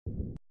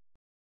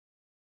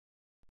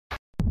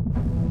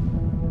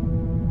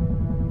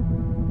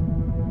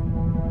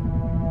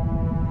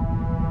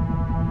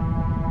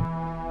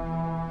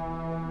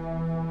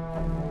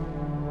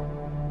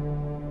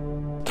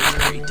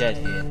dead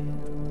here.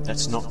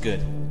 That's not good.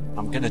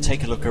 I'm gonna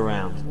take a look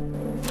around.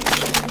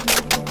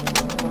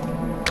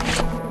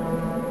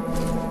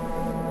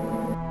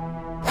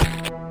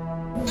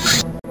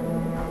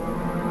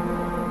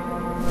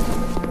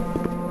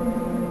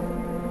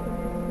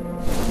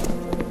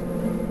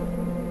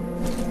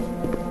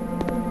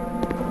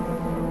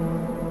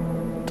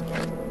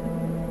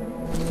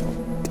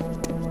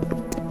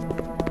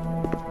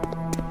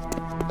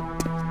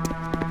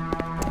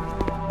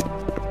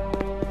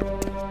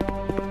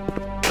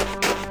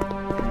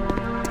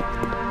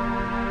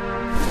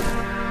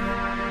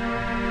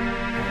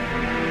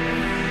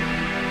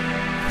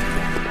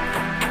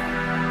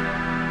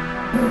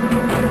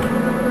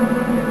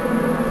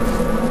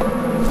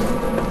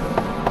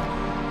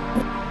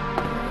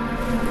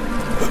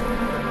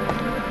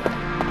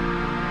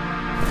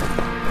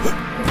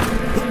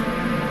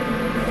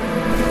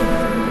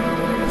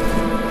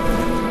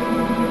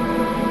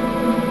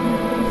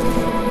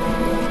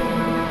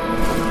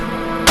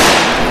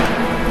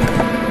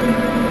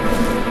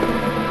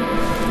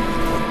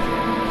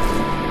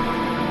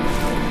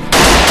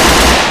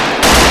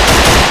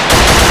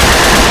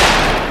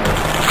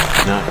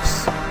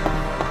 Nice.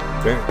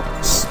 Very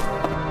nice.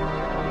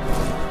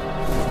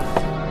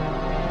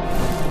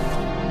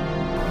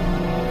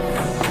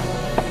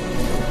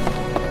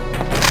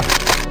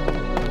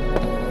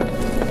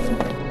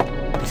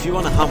 If you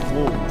want to hump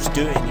walls,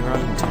 do it in your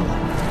own time.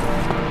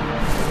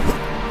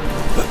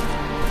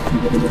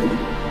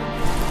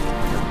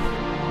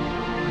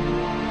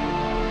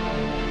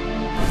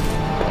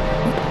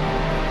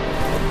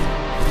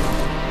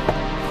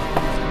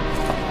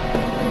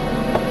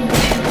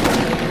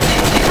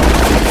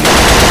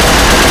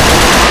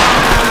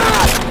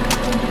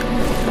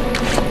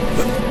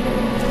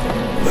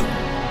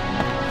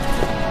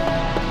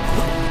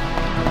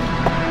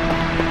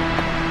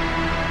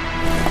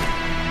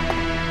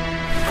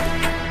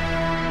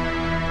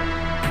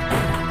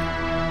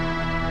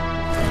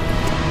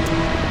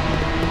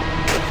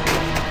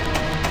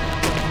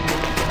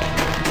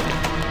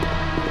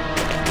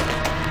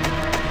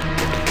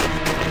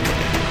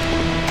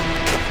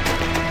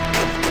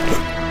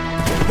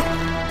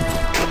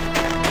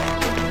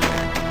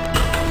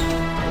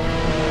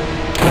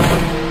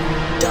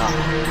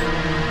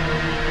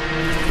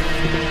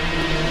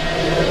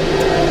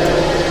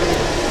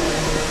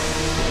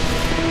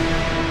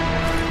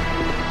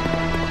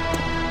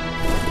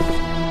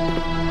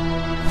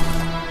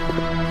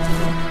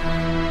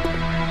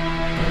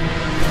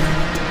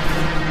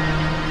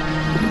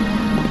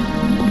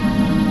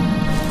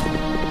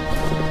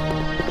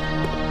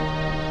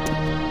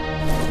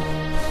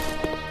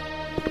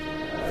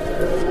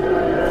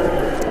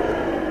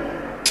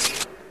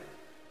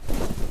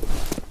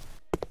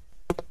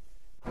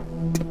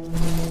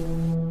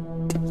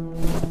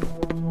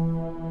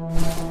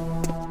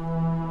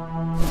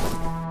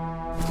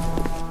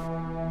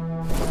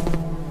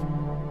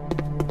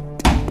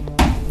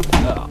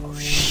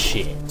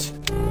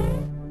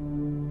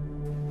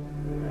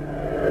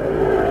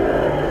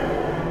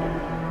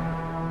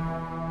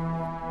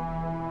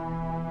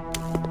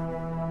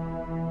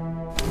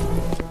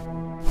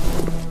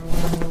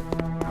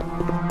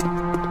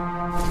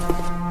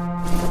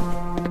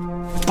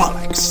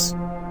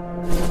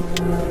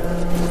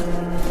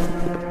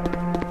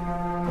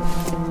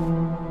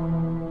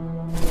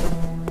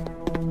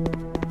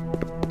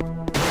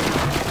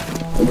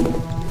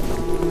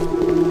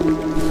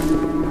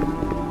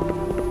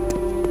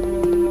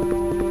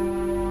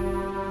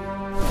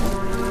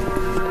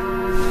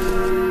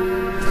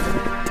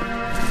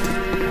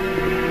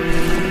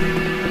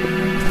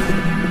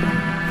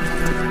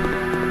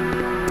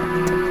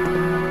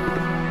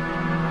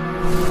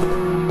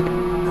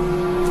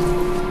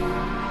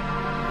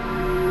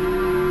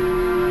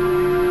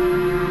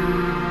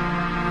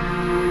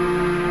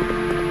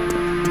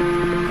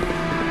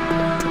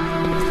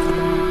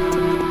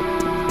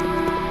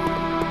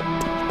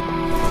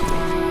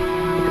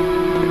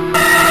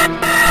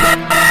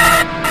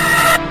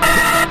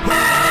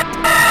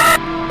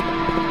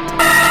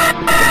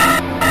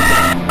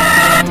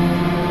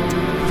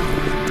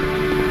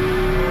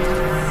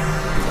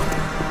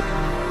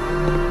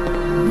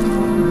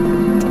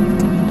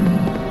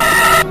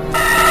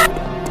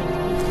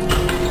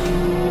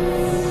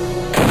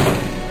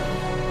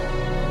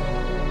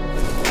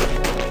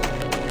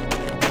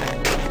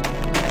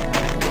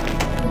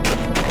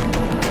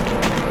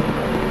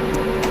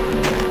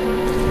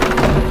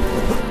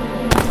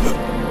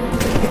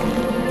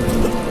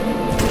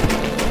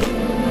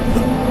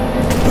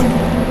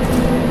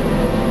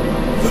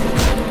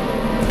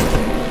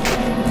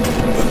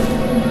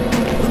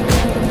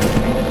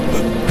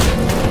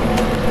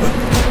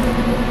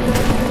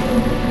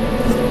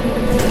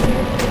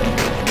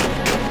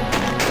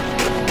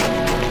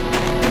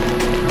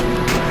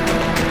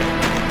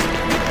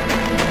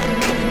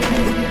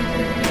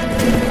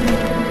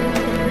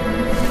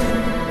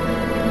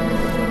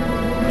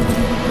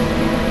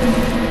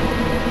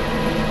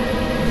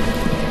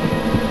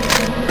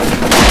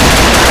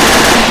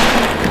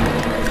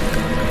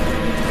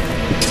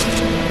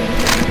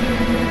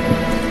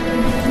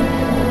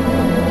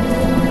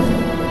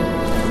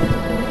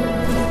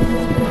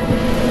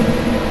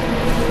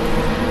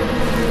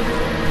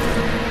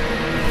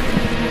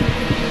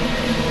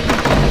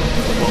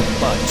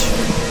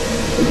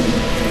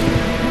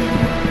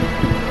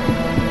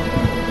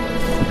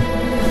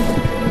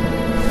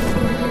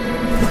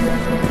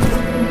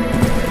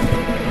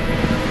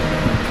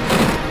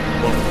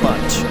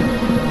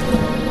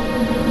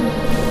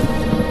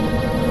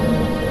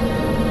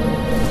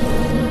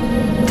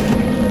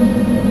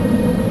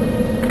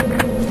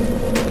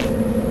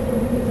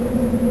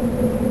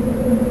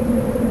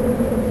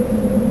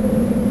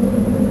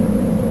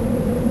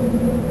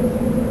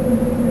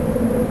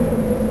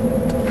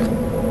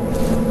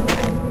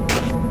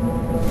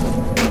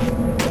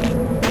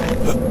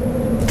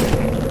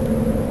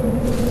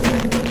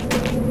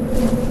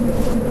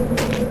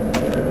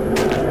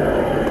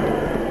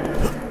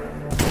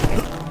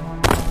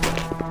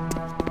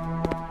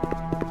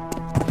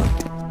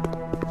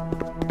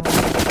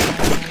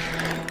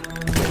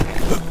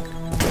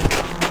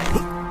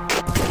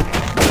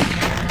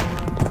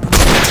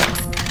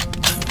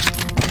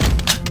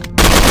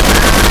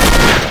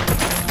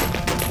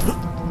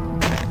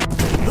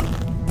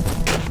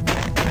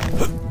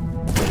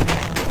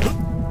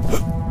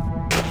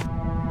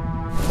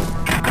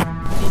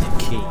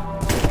 key.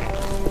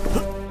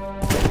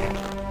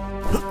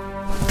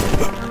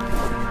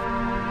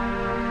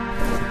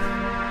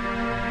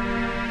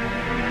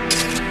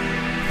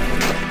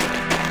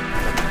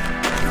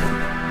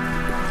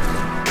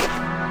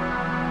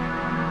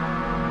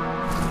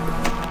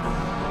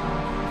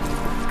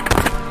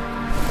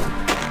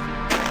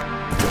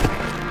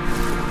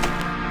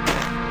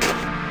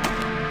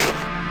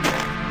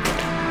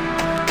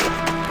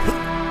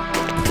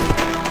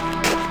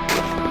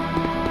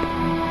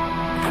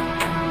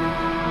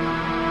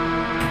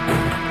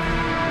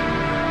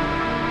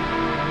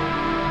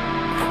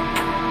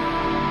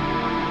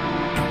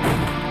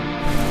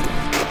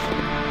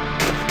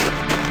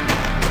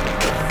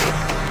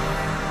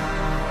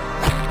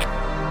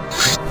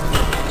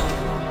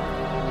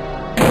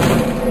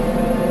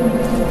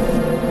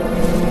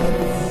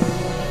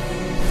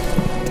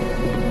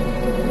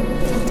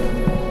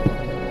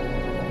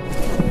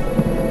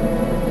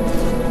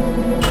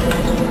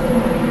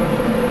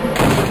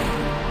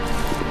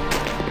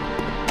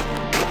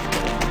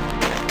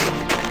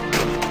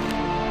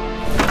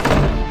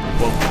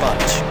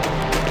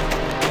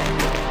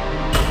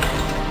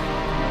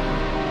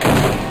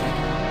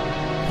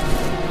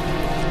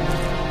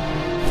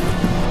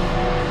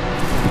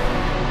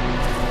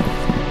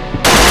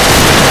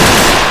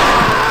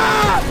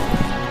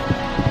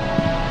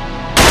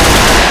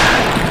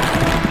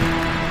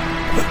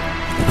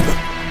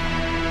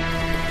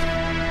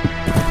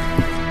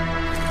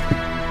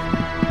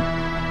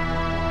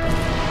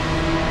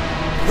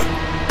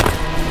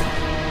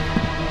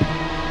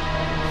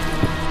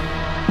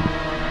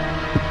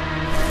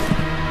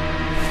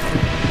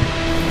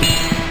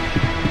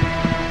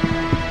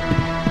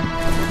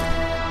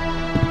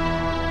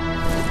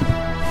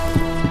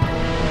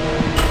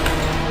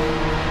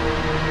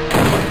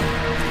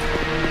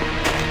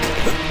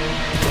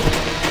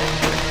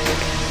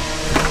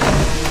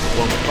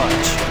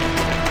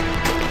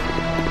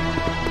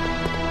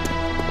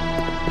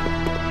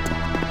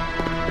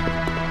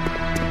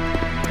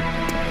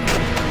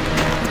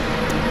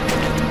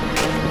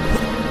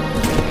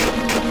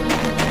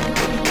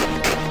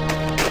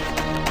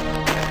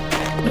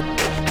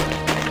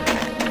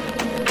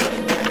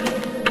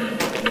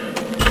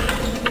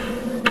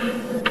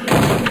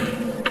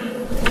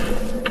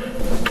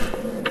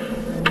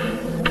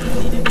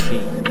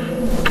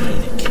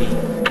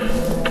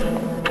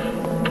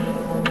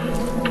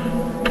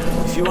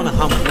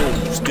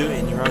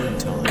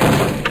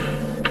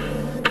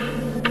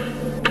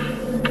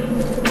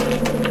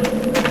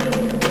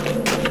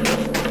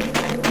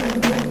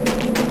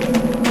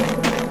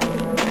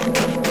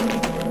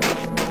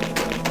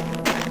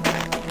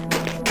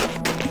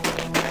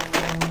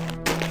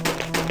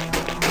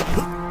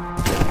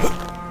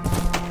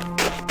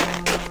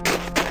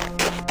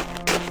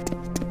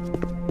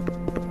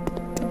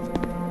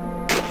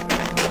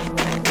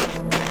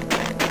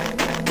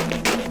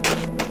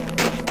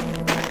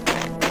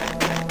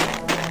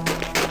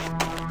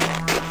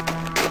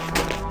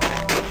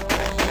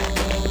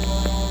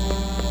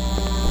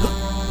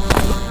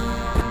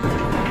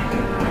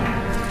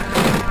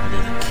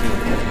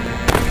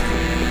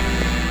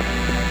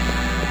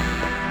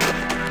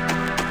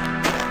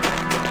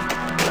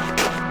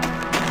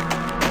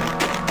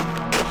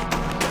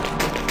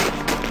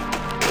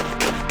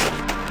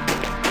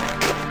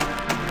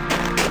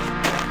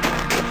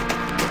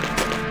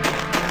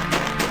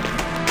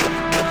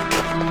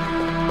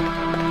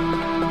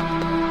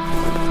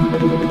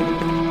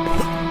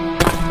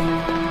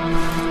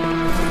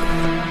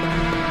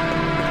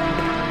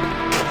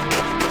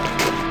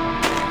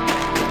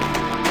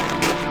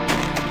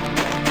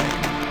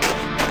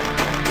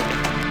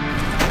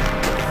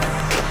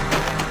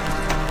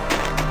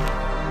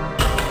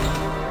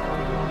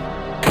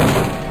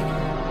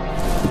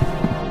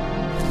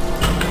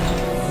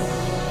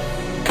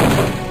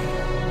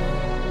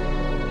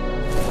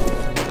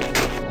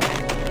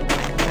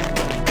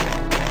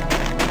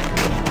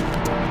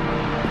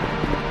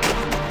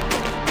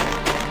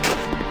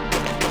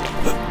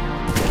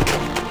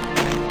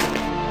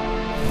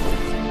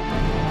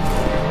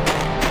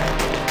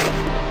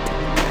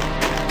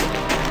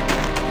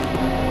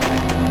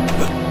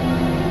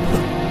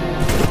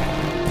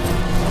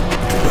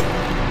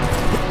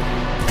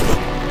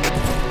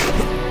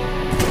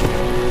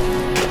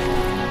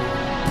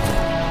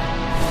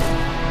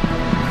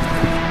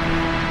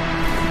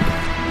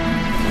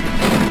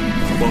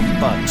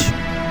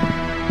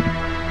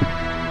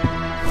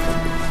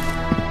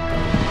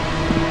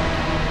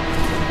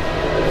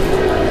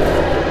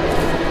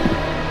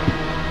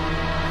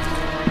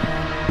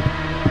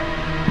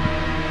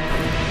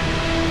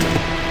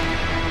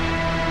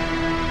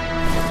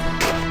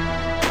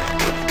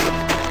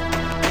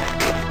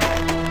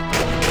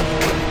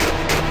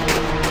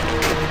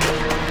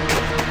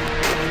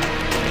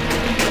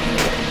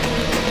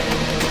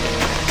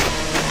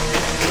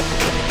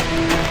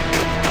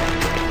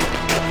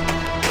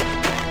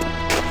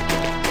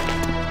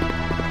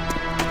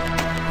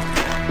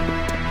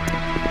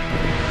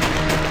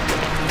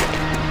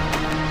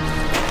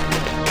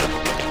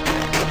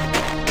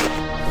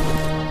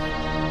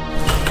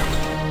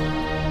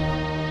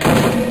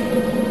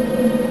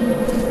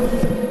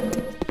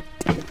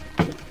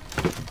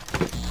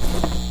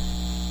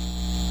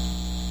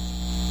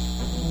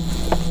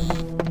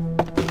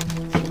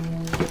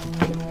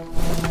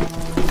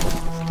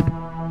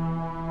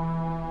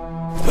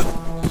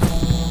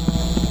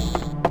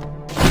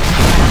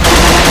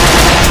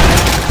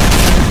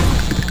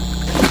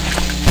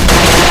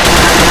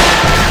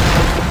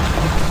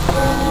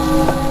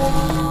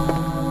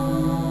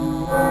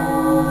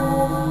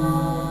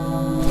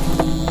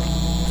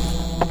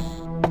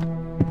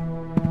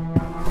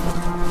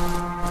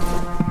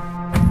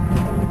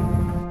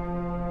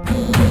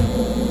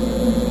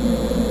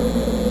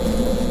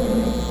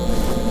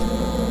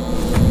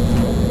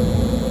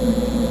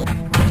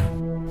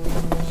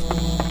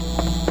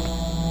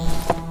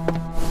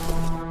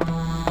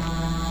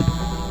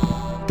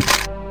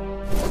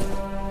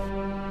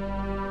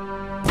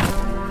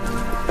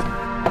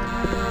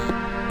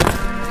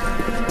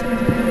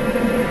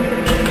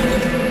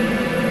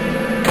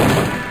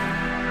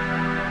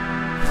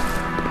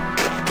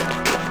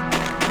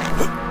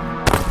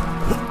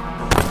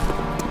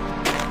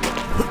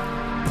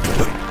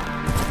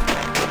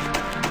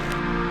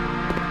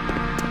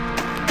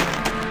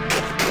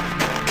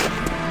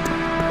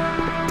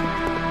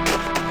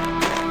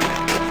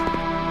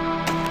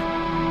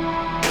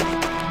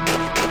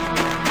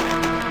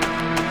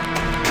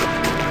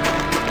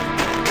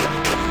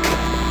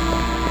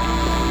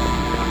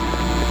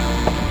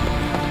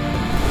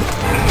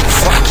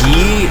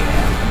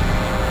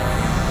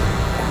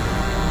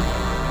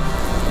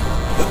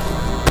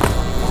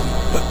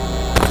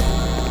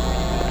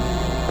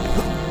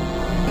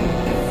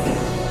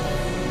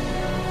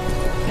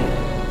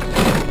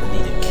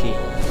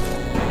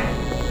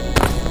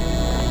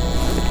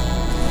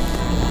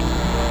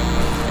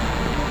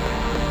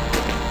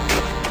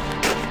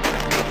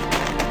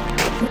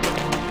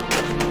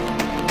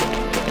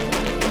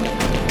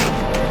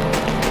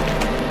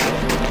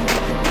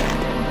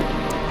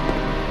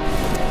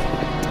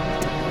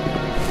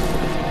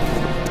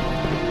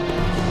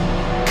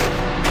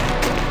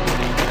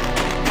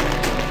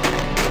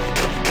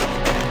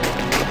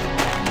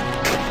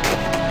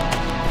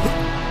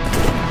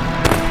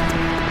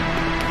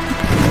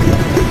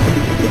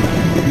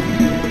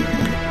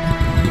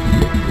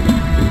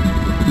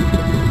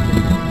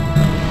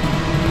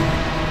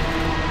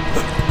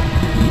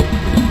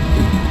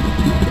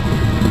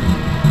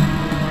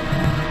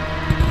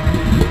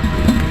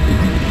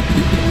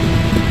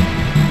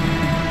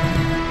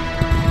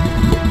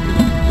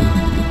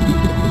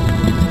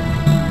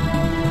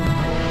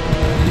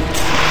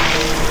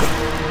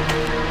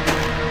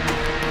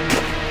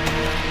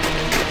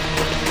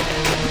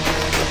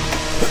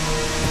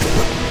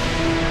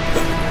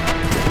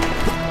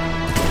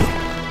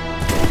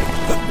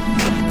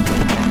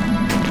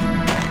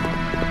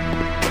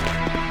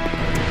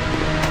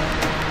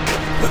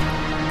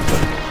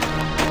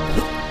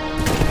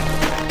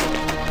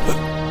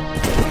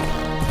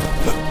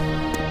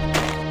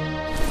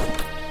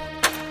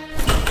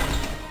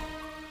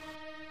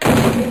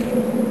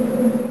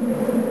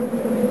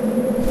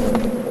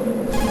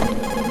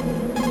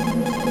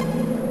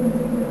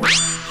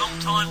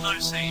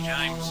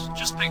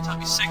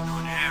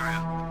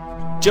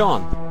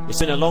 John, it's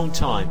been a long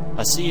time.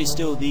 I see you're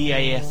still the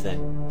EAF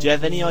then. Do you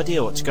have any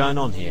idea what's going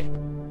on here?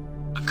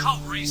 A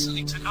cult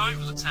recently took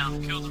over the town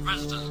and killed the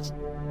residents.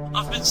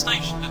 I've been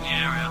stationed in the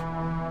area,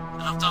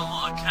 and I've done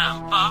what I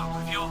can, but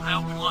with your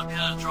help we might be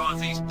able to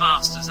drive these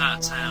bastards out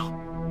of town.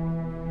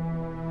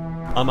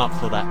 I'm up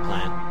for that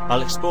plan.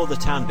 I'll explore the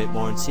town a bit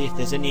more and see if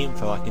there's any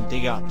info I can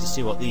dig up to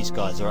see what these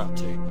guys are up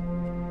to.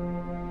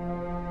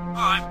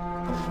 Alright,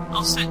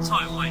 I'll sit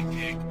tight and wait for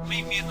you.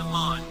 Meet me in the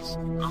mines.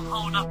 I'm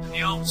holed up in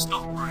the old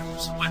stock room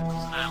with some weapons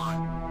and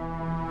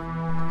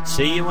ammo.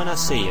 See you when I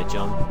see you,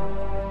 John.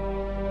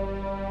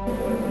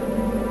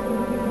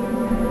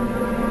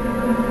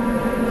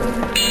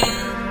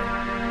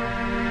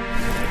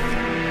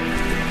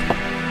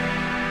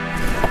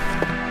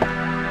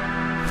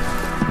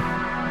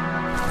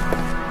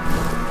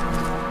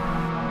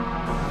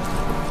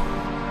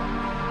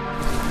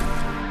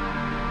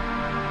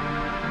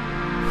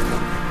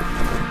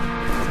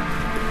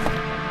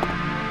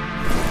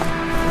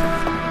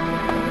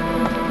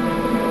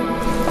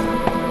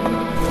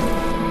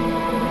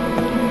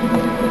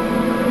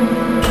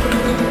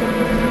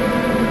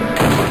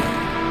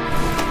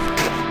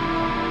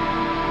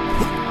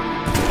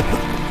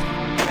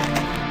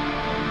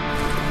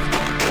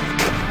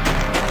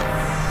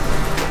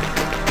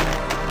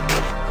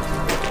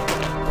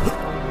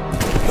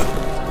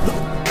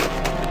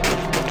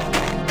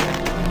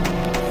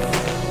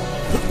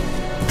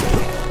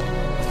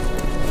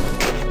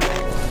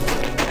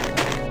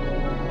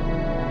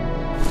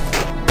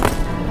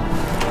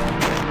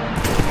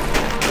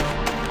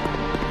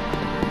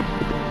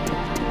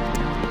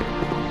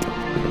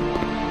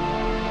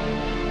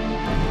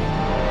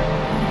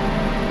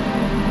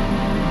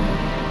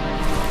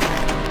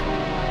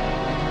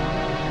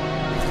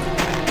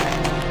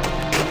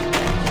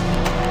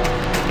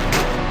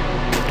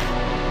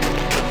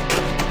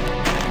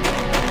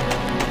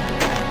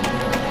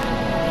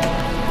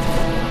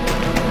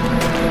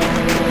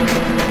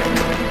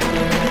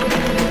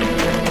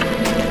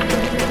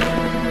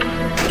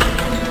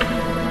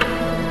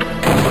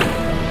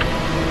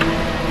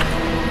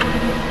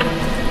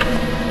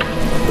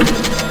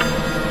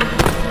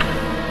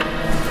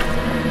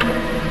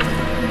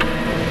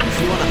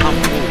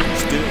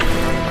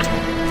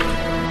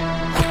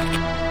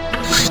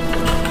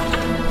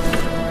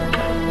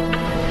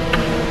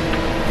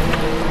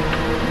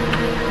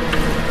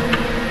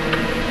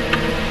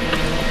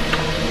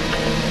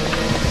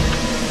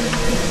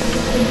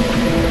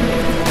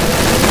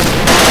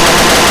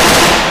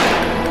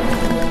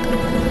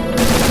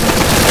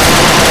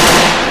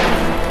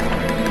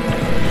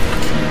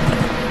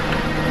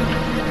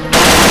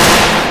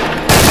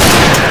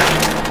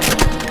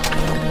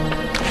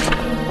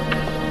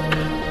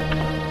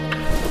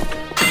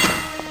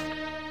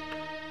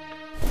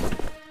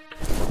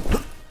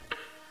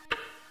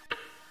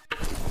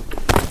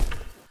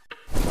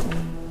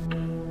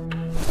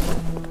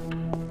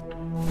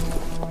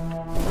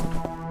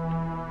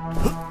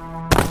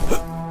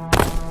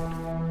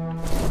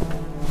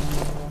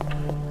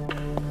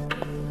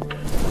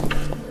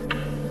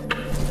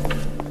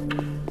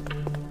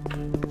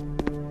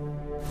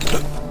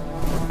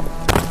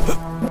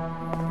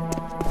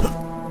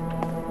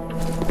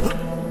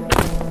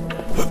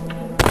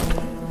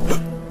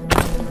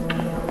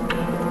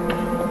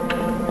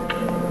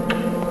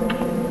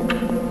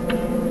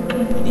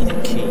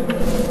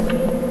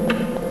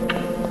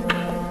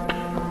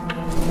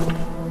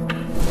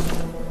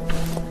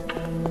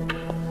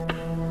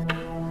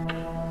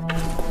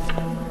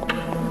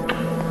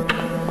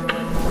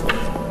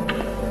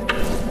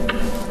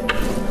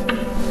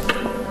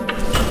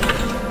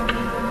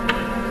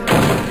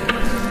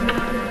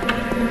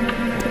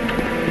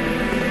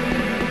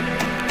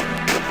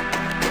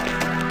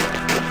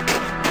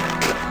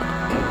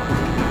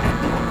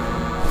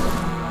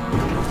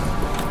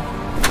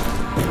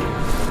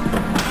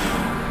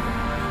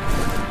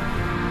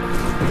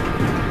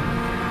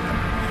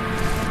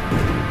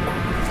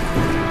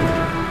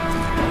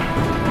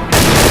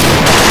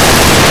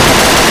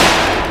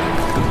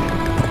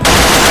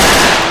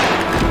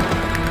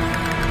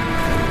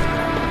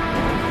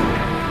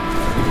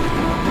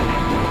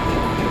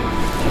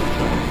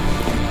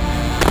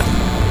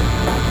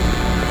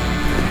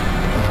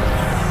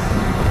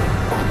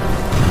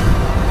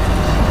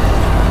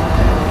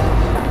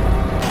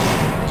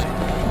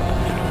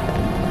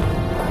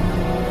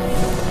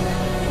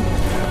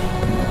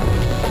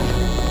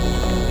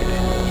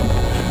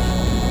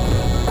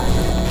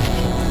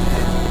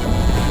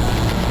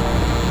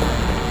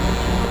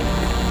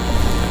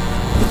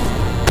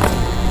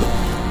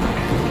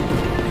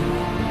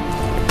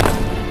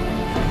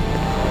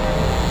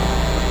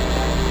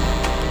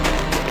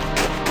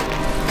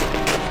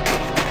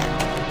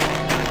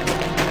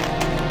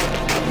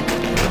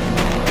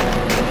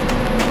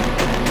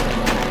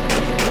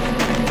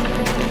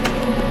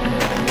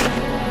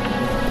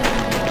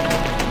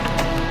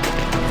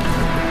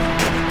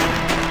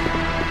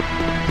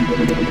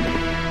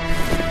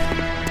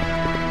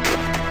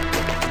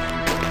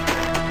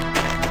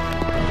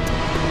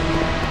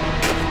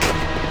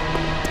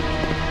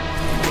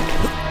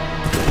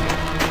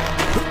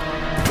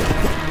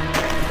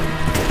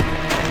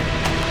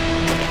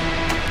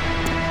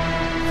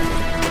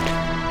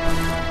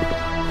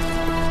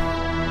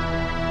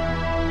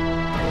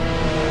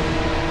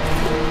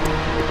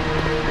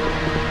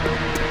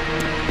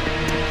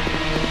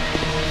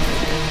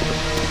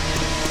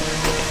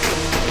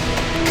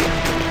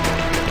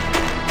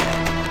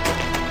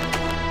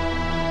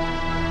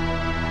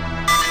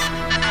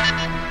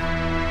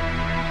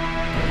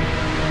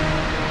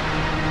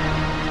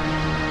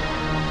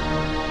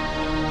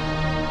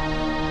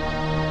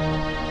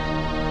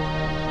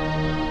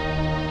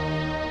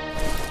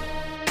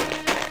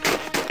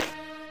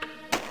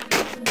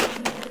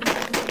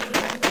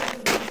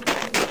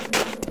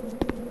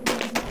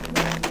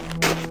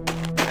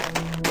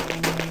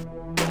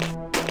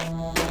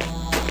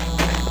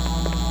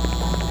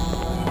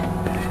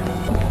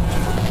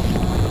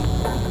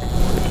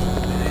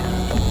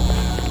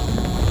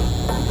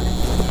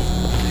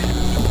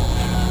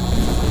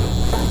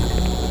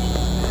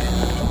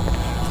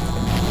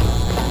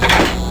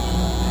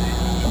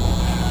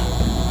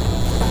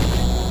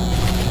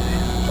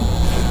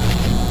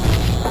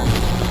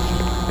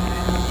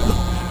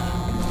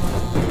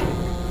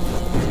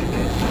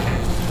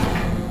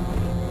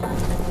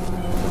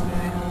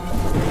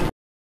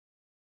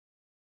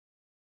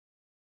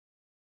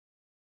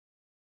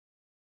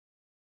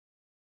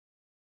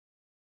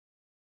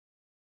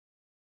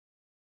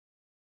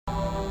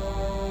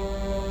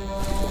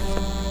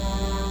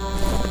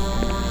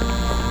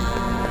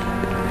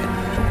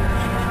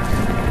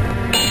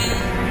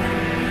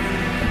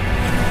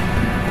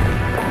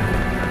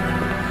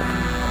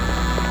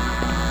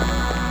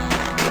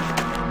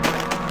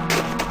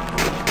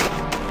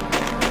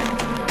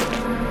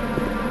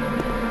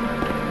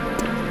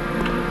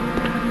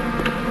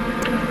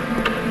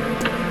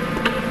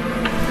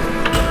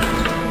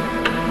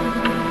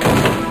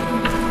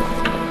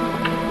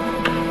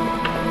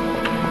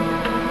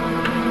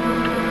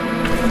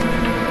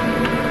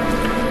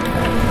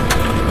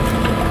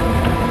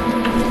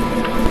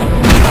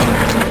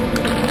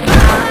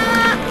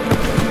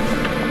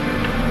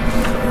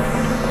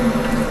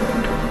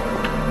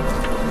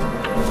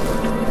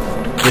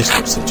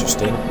 Looks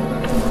interesting.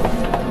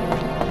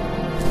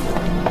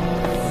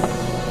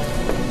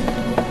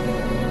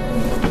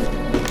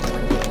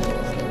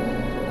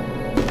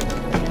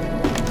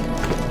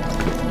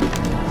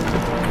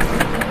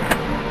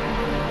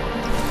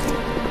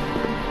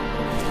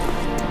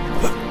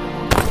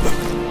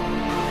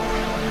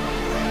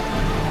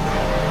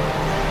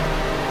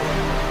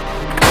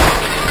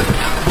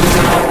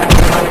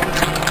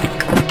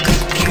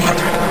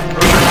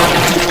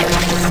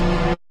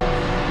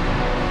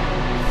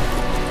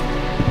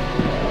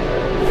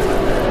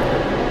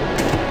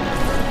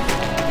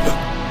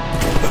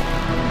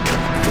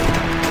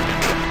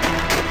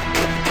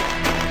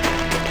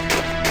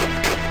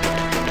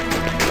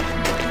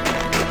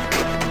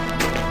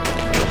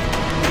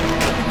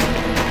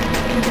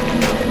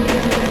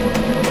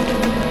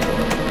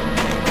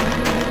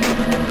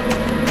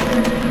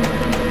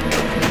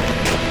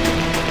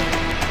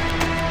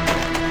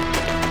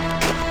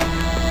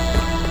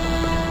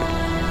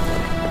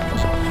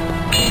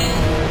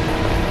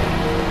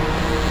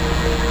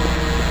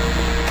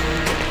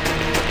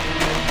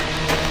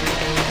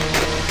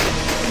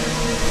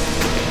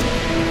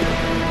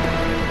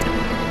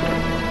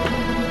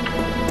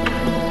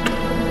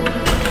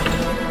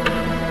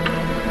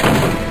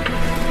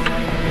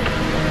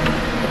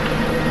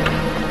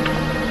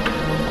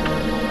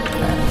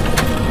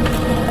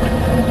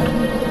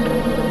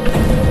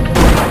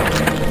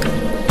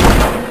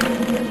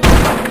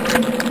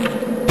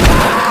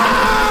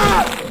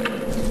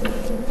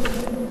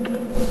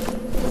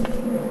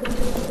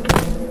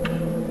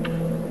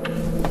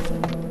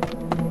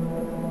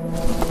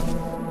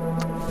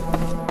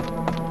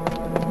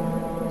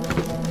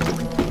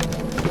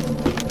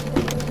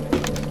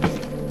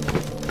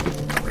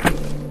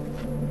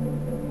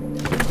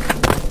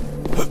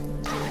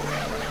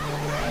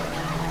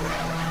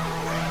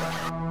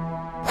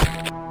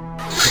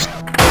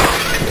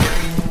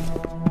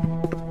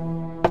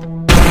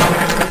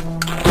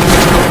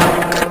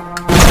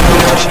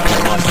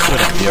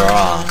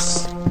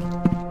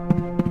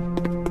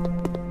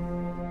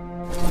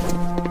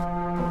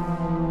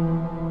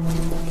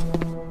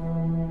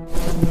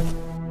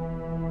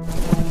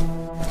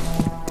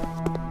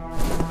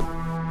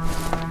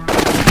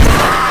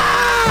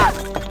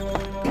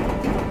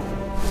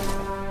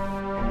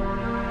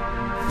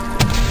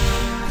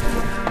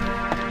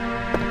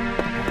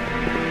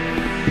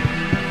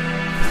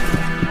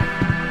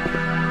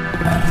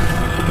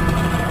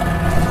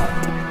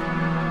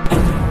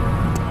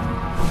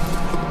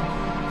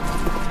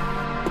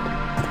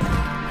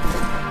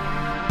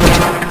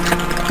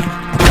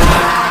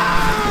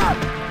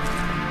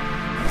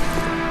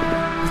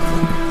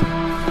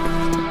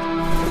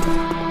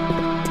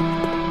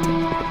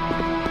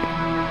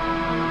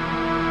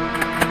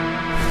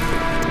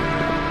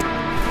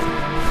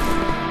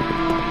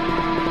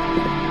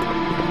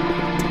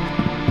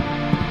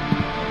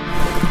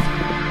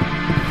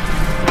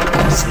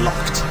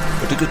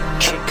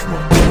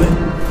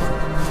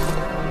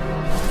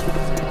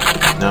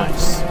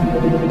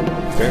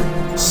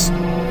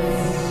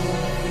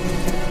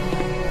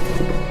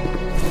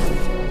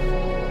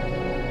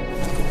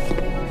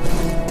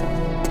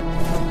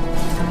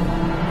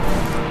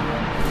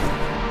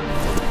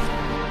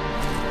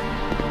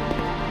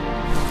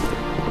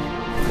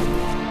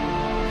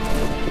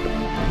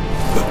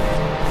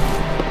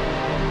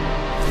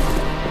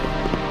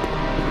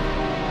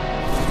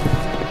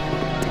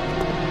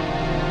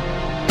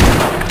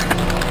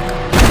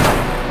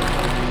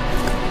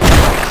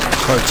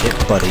 Pro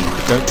tip, buddy,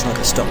 don't try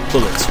to stop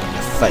bullets from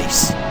your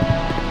face.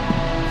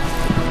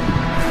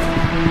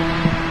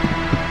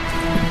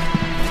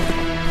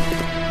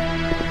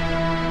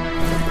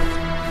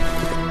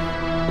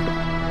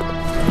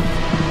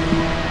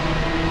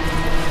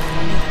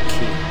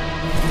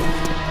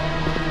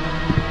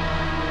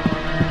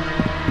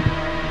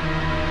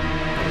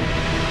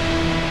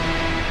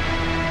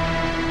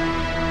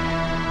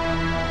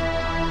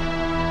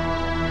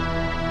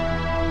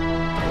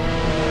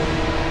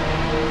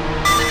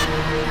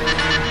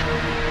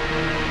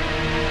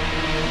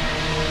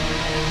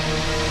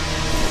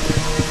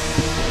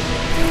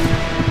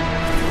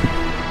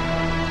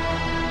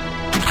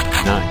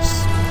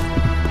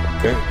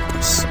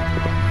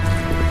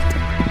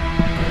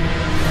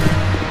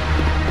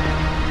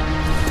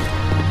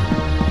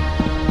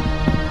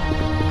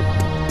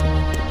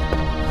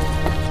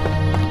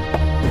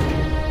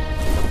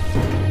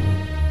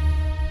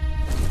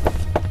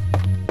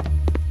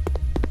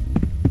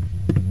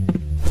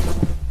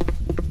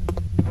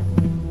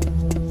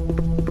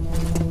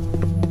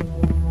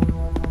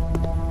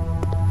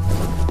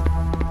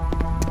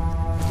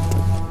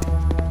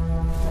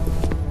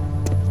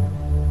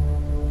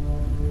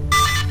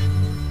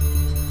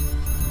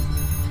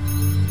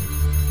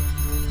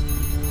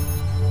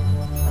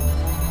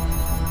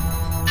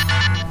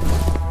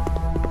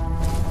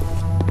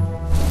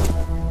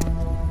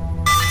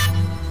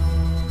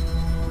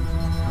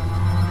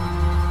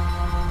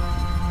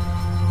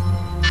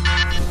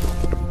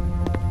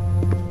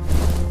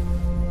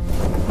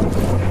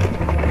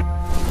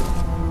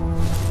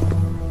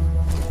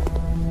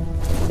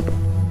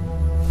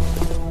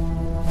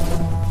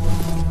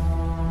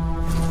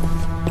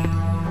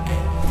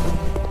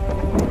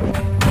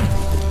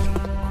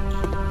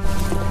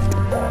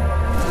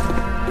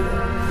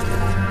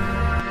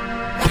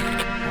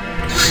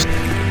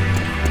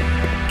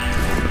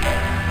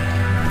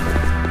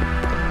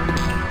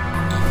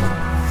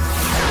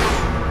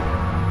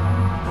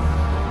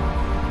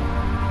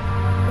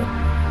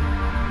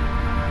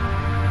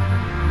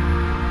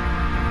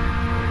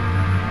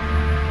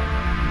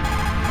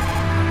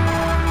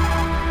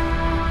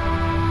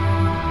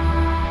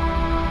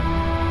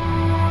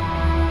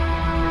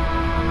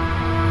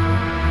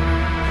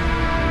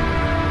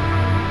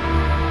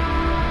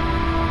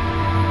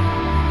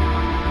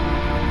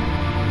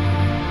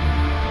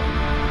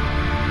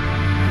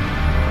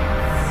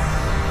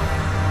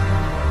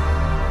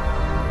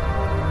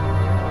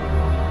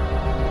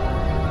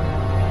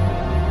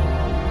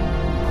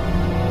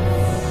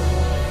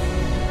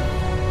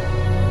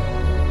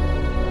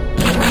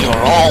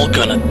 all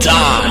gonna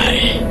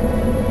die.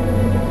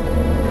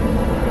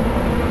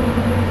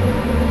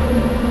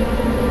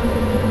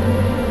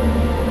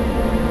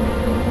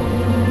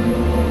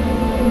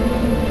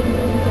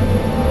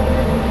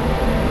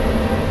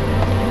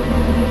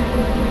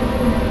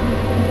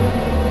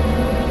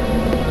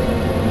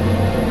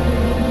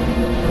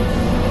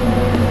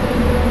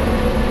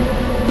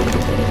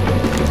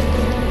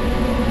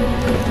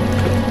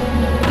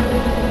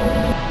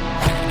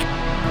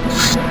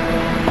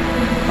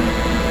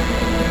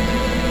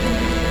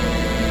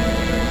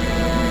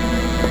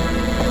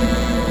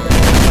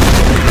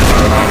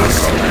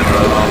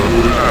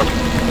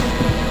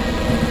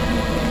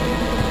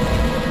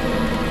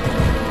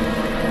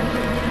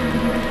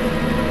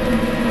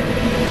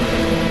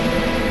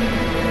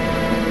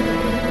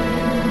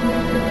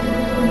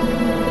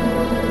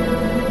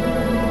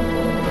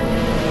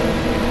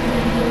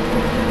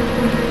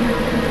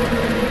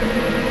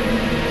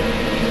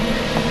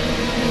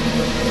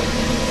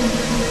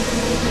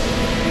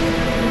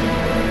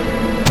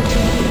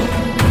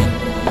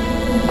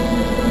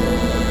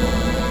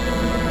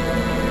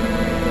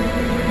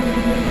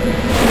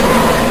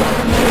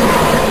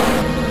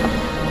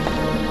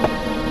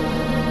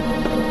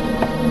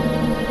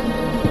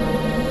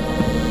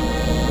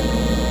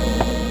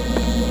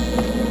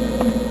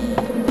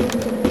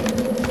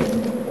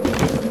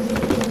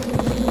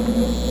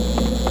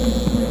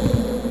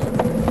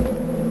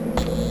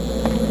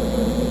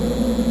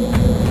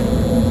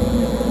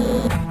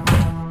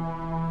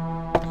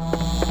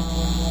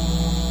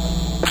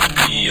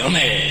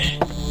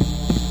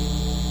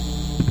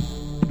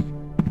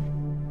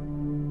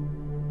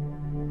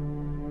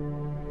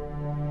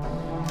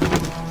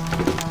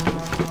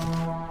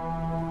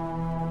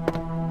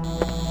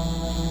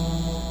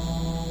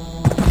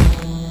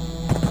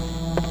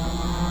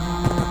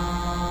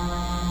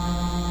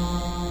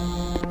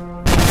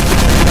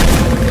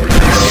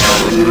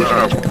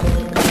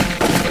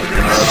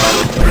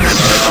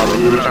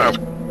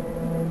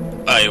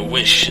 I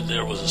wish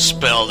there was a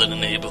spell that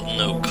enabled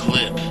no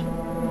clip.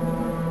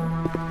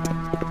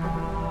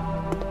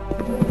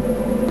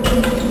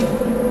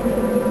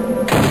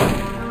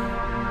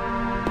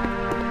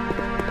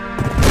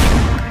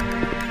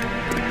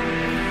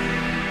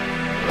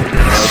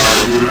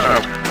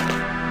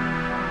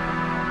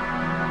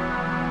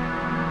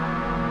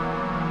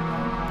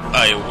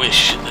 I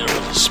wish there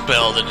was a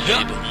spell that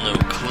enabled no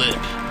clip.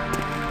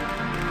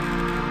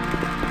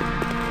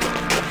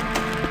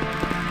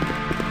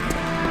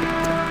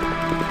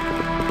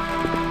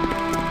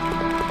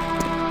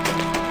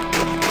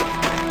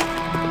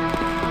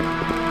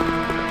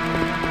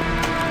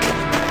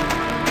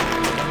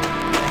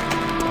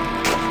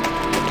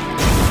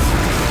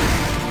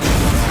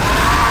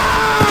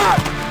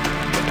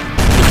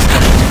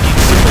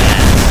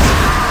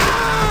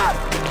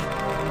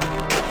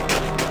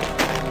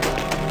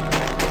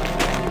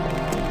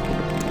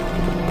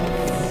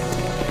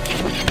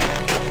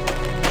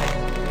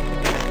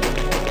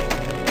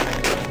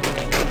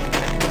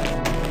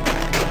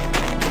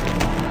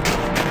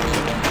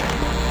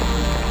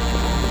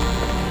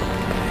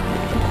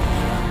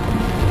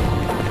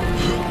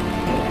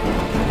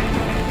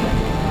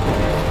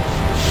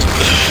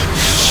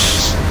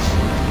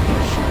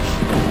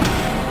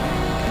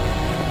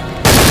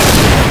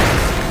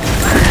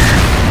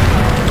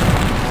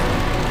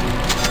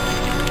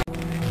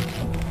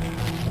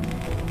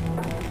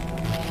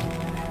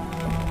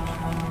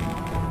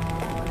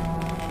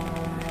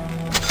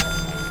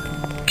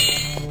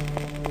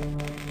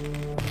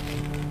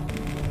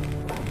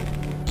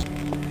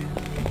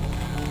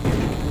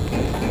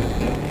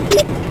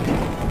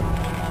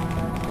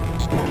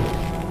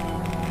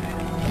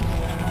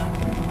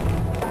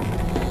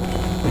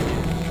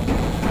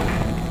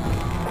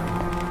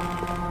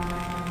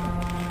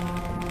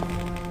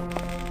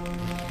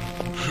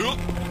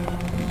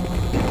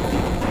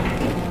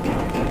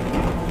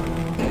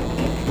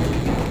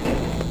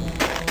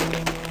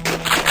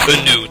 A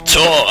new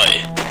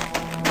toy!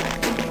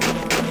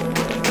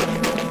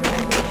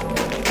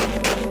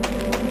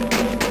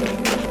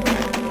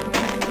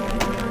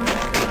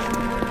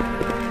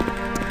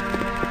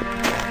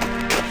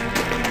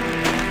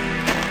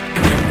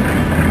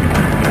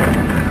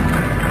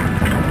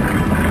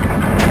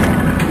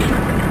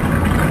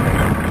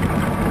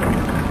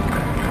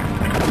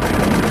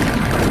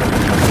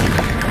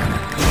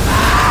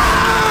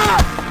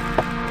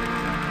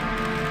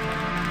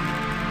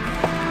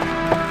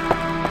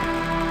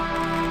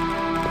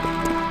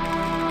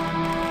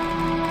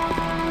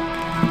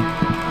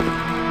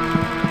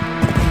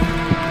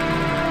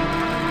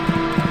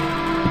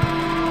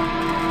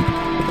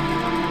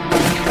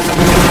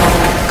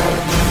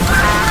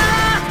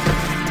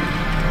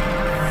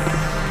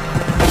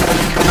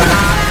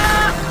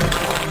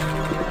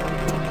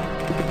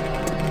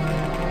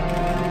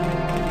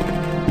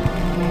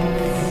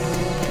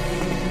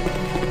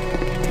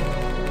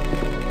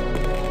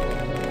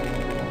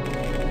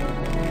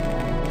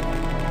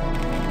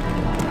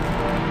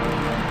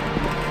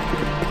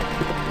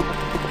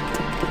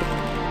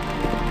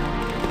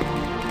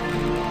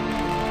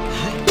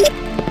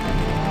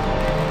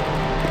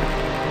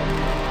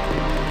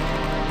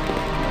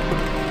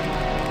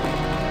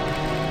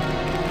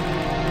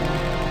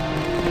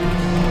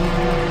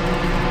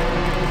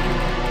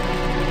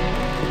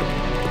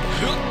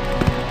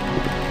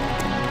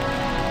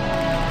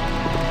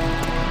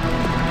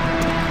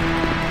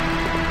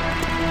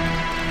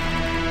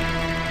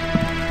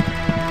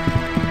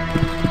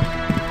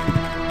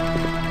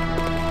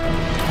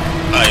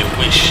 I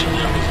wish there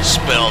was a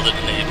spell that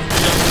enabled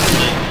no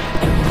thing.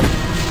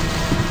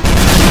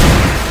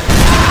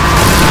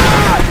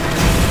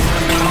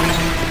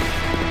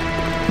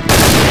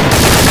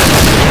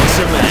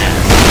 Some ass.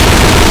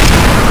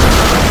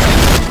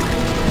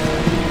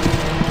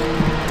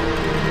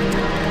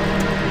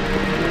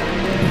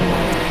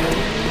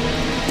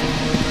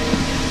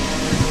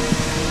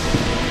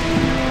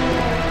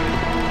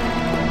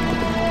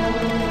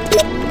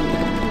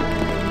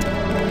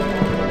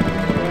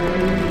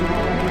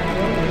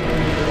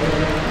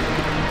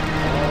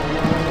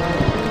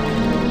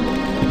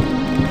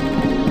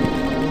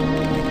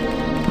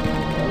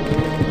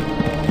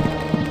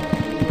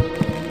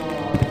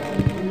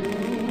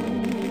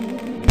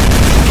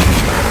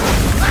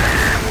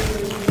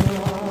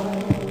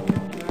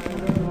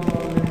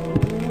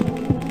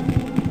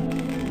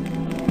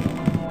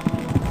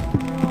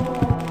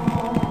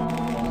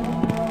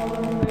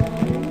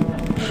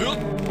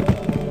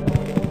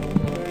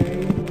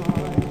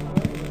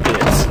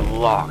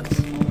 Locked,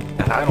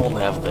 and I don't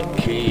have the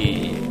key.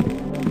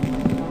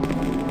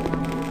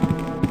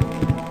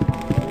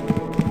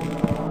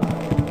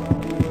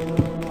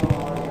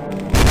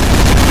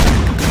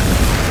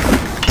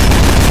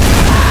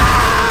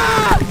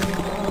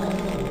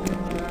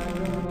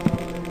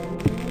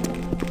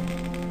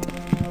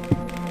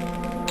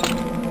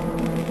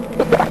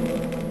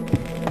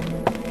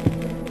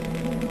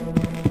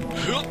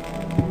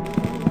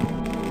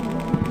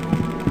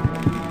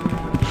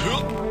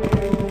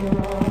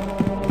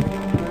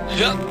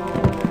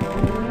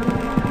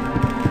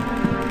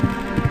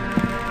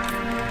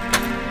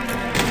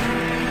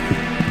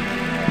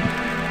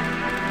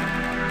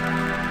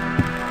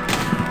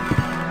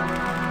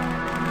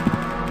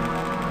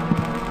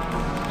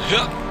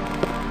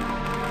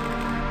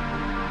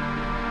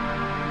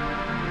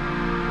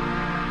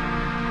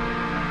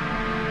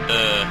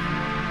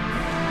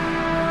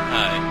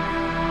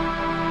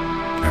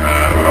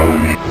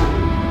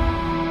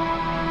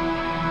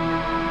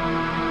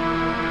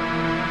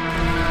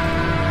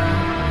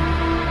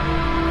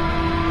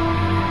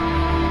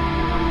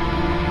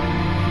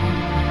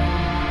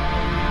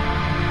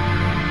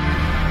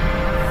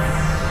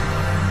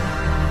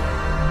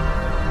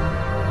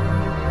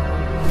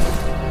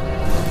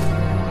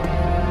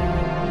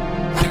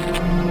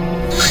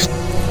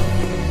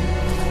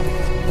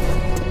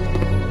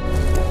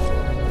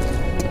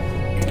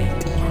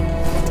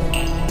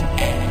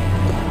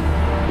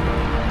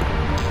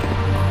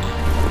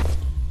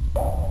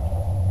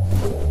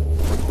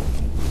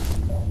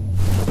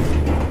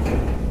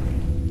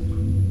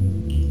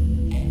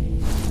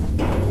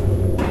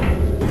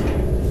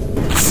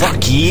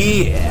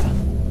 Yeah!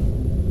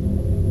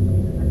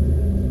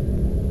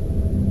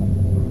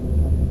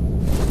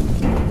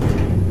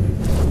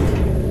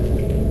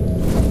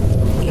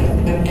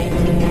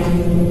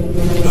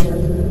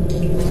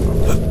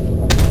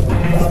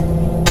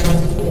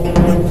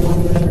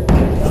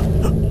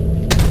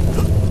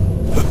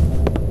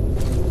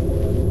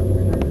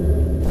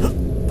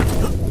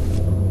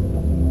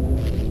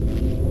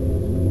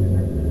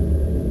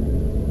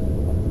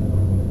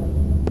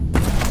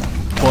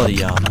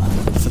 Body armor.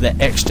 For the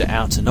extra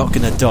outer, not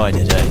gonna die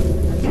today.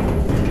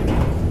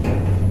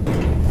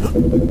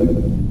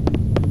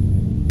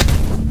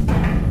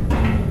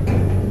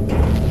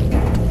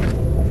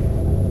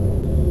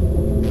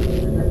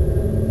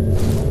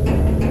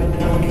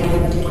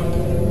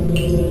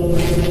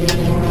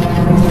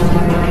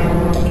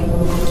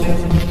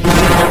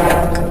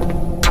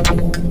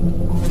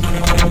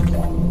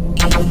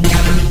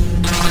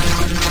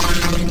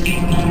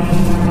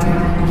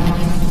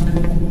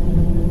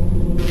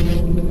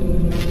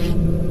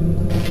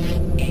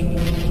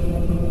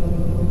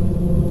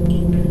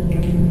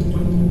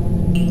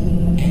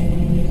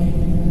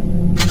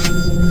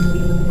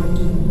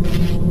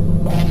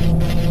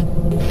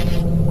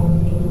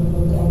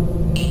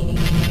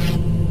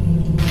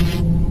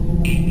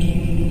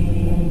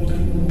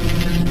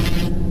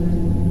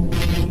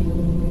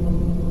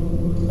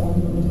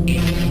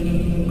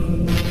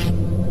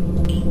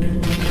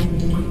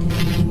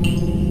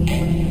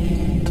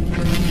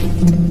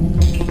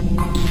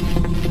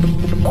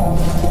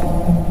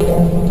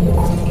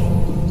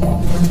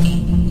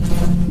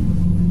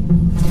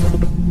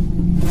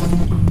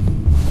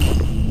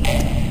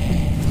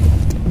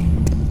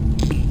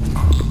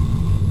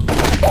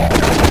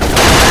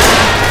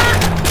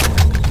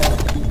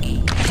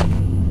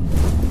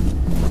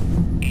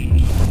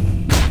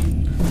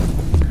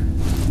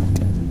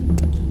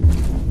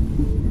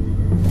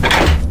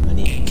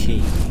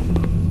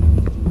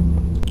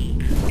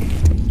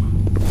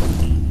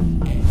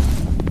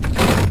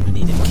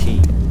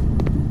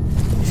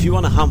 If you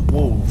want to hunt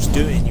wolves,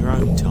 do it in your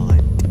own time.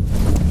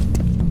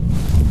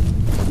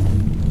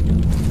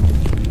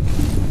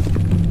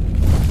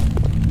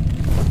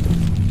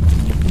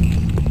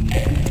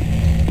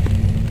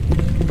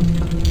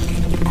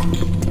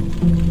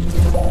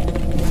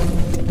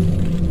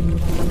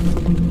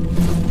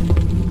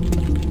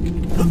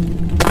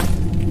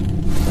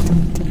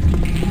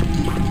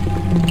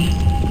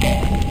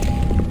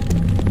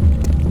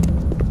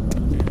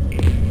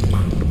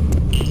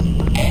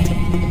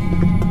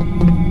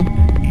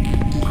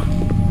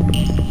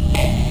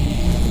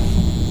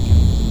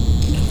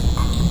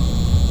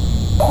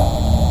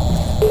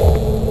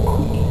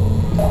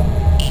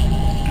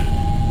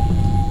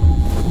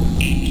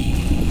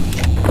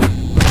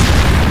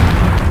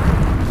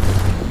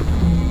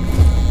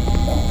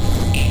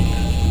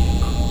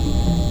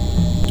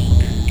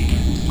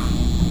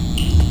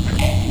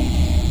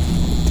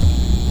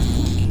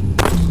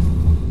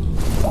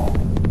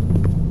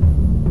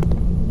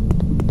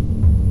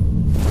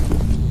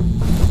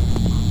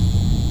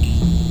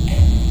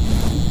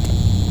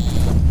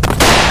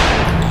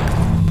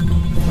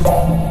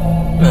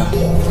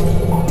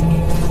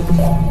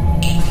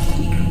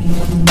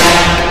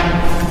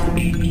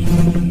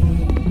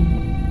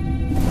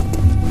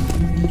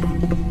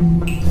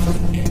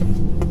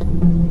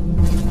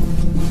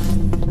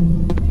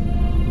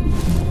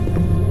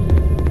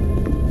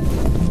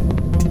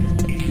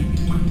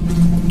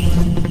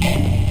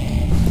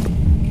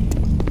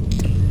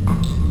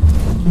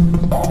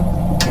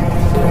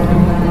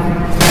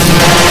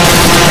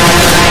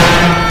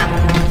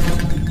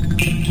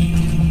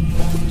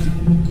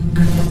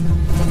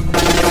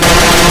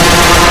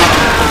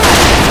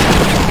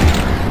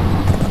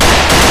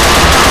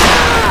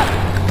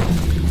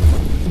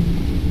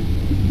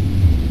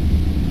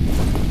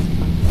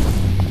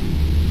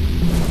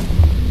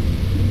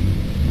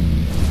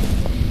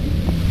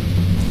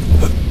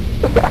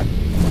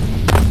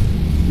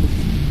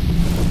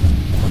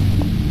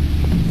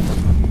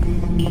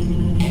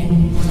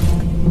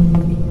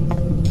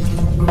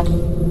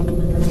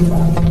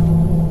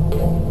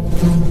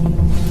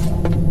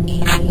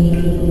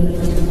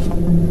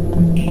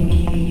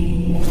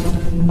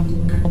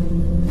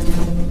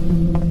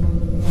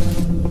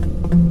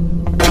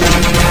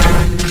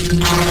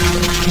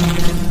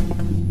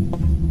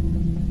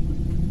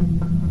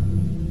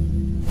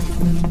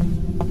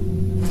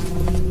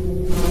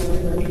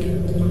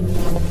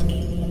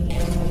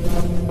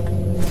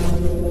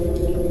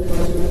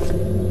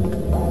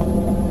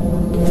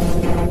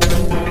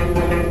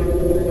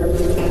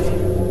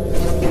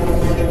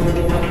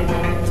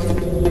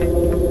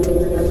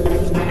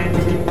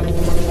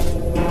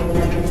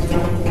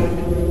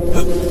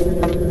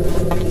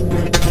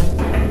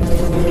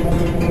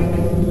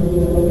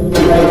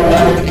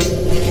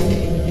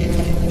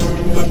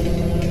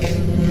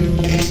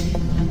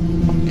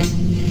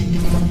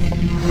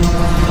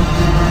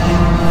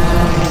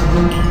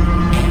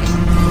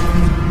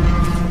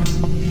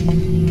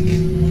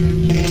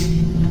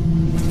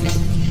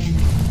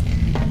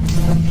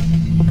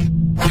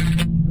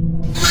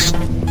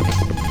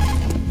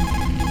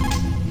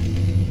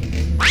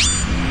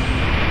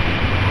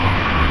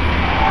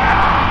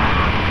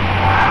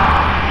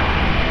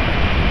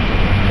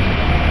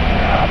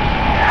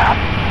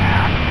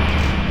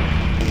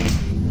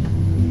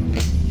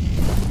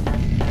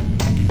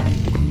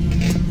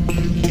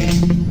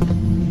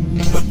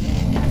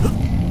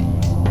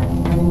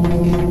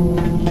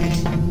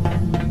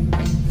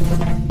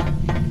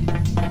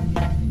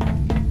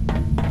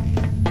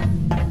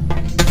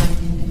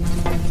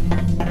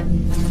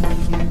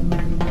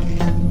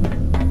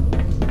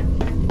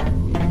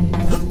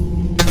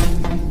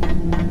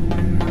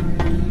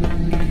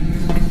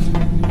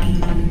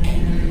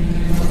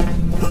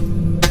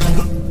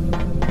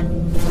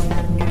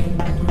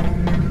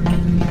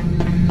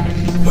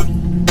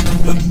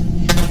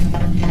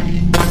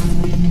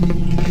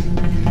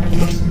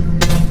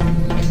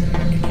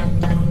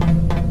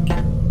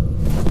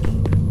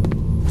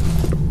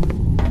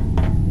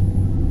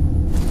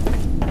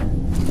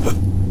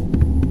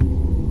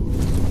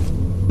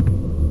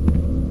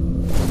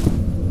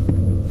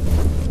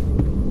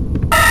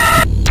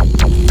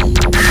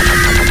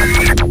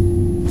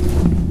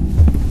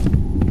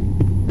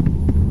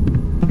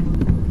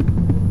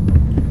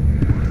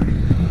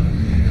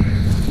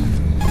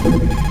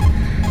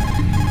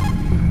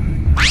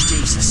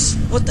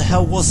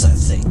 hell was that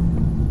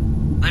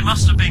thing? They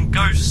must have been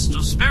ghosts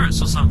or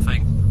spirits or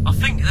something. I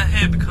think they're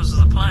here because of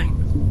the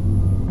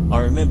plane. I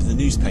remember the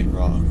newspaper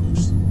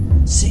articles.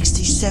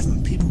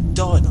 67 people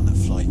died on that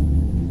flight.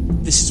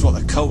 This is what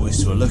the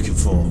cultists were looking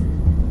for.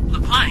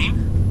 The plane?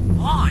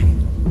 Why?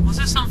 Was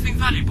there something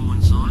valuable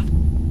inside?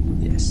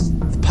 Yes,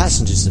 the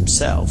passengers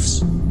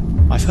themselves.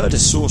 I've heard of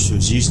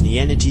sorcerers using the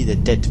energy of the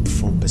dead to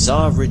perform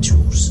bizarre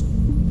rituals.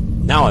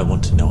 Now I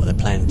want to know what they're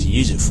planning to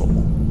use it for.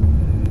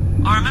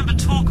 I remember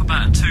talk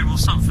about a tomb or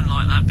something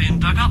like that being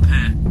dug up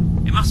here.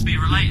 It must be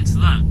related to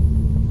that.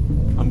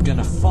 I'm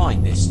gonna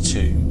find this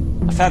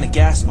tomb. I found a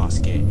gas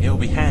mask here. It'll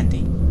be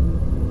handy.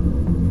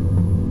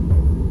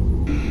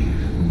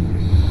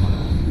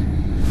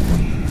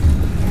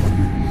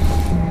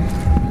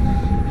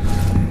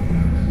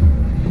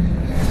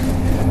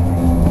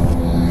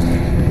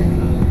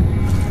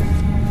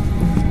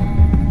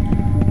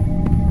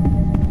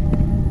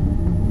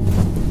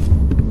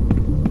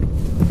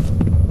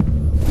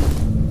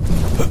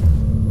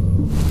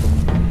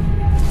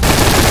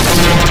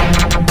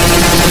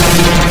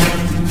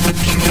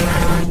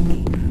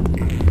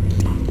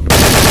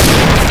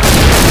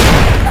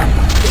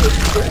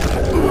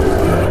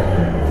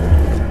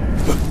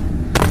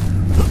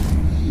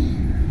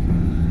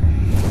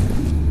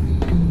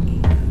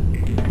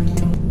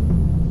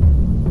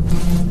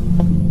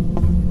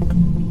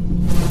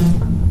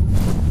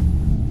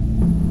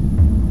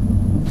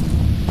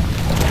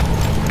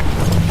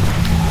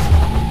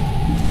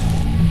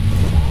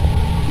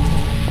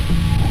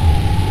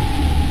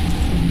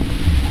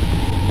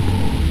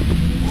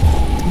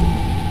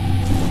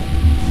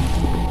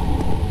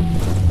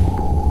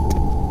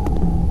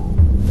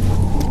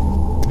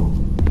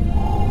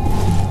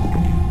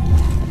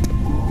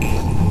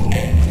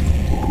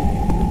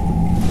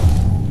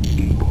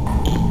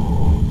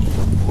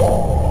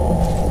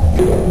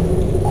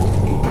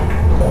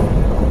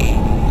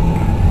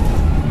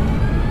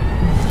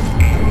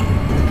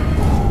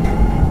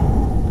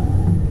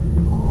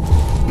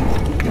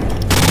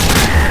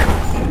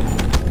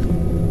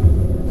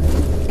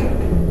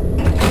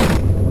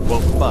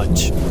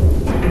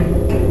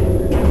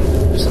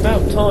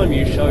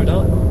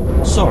 slowed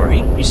up. Sorry,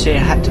 you see I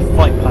had to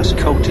fight past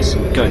cultists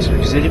and ghosts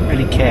because they didn't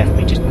really care for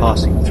me just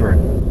passing through.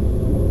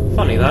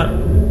 Funny that.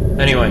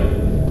 Anyway,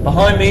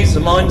 behind me is the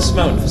mine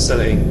smelting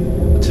facility.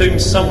 The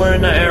tomb's somewhere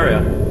in that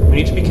area. We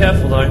need to be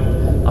careful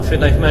though. I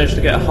think they've managed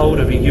to get a hold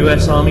of a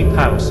US Army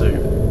power suit.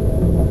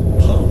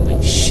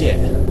 Holy shit.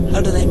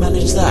 How do they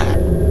manage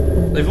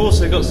that? They've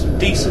also got some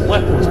decent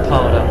weapons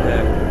piled up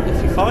here.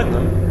 If you find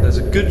them, there's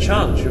a good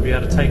chance you'll be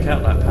able to take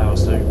out that power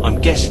suit. I'm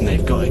guessing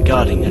they've got a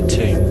guarding their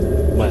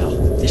tomb. Well,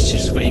 this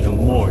just got even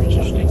more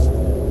interesting.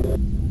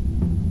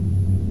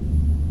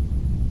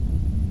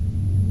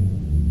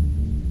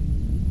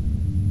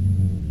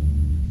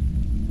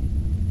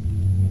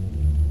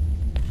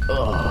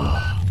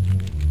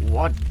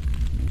 What?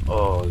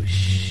 Oh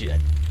shit,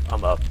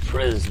 I'm a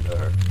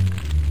prisoner.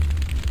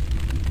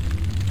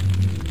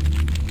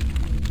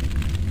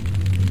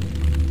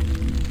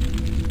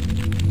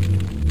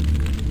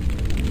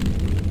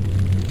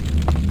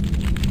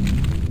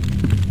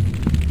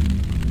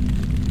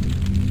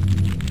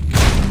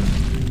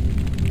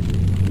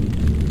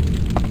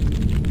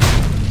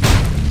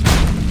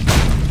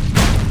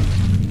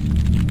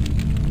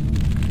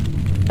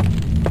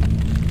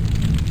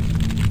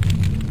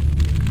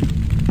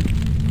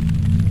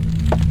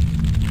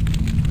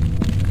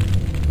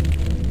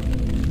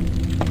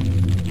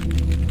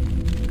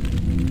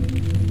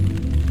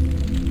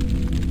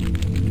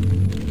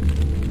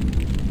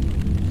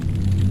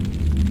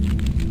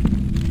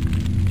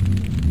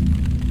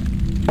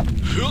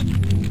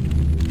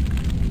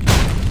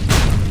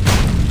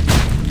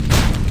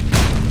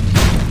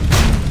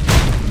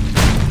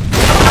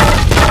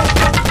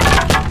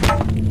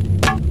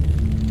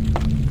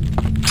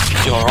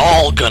 You're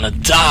all gonna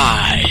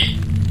die.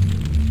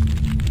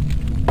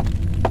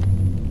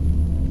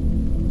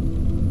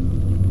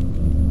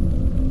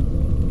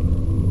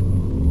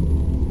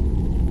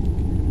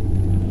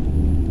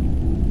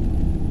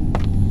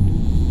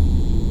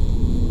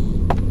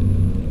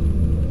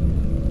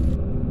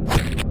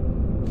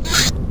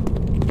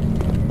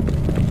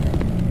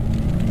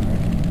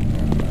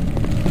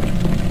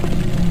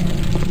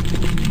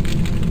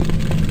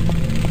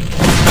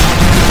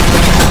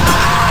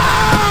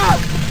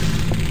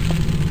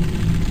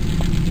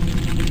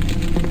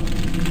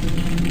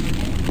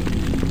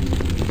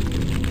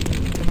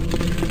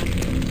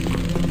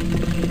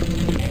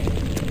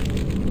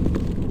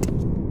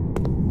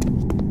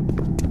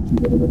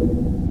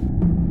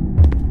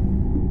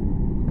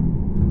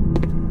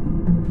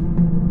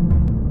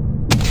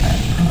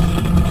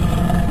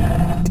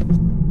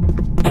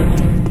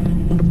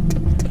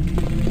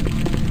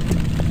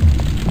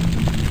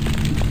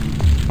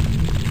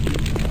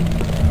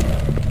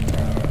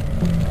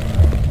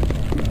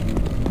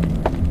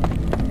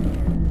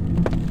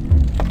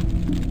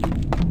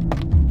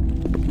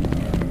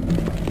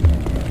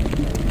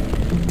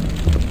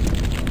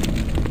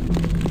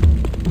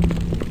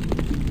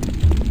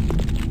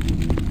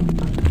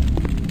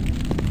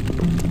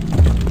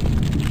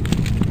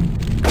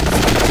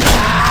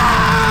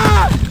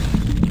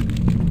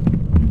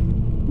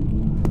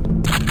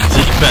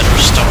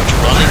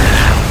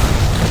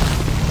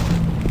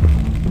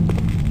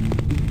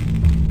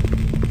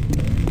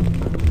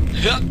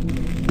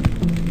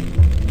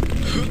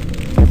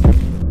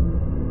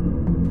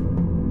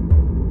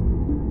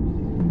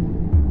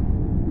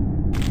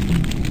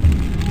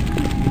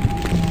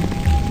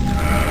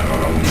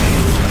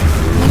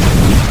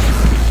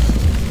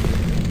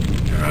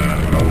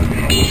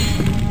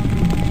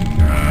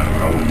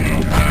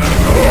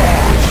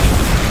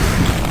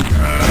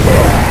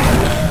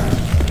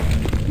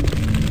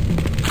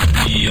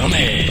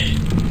 Yummy.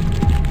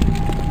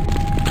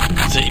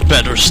 They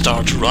better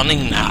start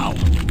running now.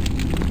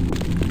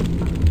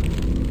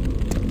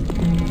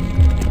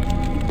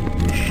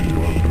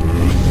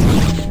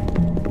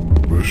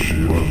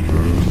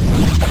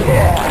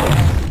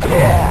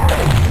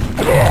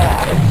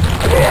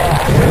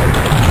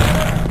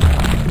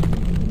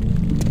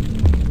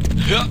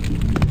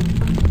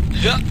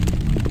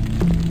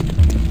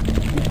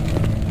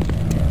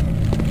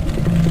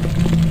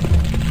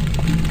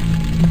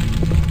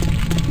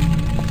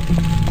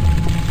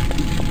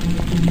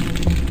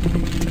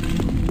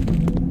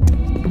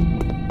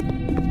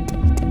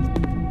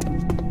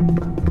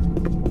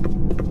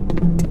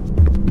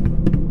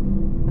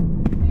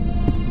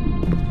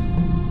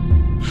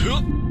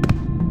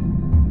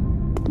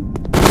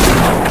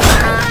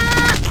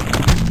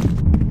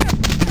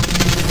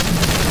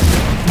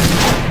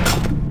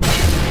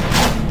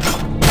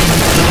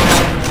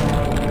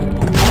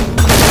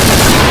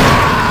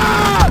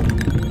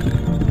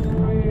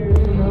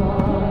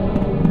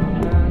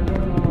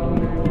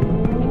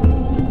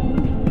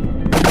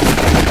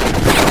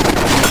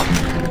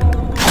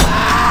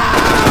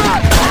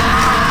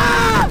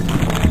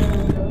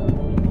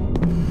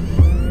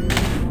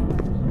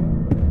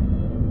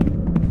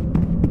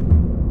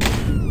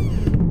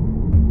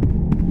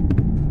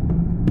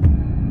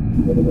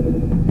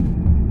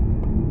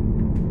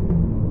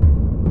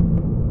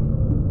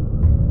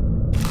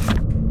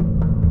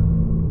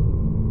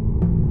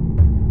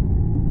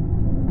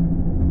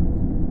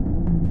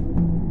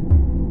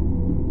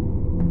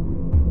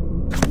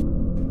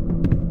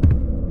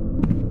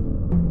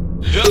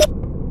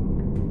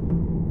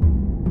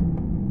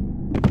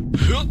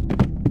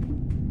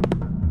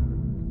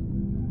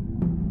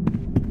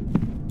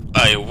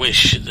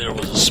 there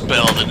was a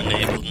spell that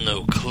enabled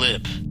no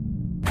clip.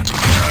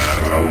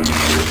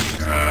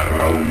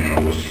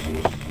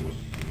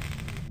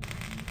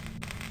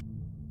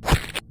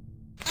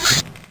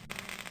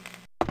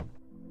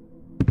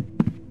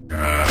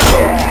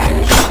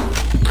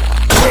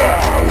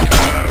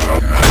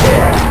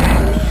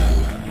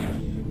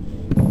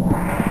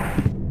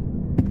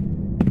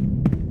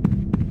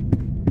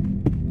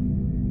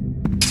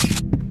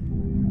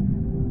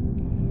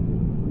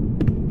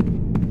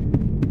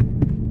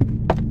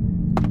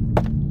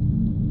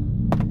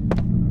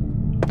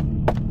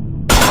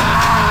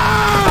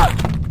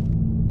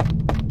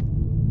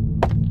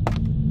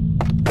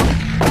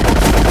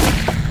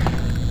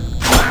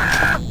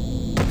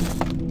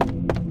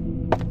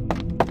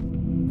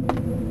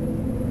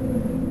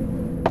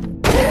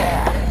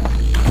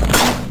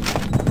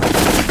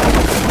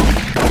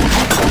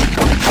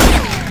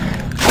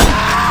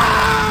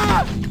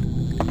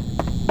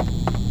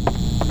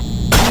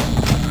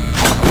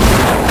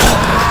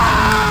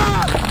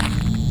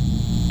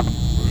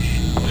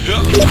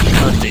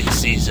 Hunting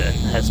season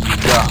has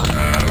begun.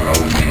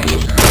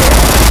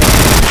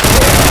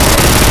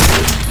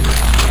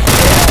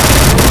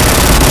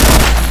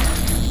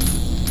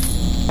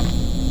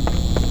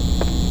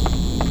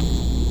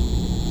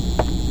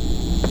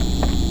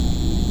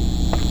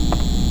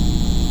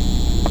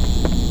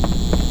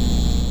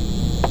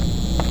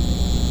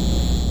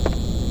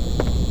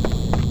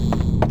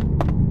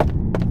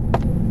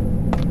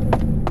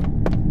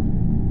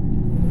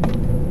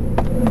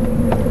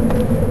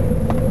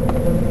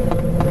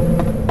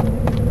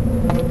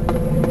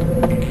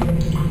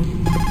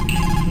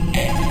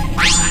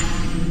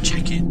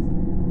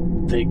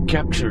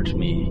 Captured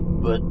me,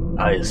 but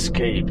I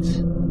escaped.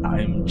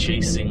 I'm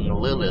chasing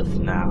Lilith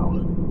now.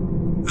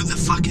 Who the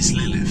fuck is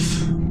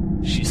Lilith?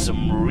 She's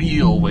some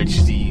real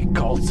HD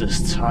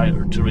cultists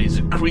hired to raise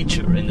a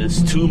creature in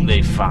this tomb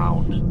they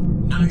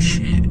found. No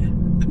shit.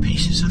 The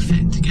pieces are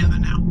fitting together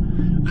now.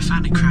 I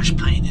found a crash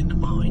plane in the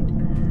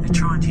mine. They're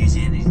trying to use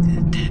the energy of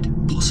the dead,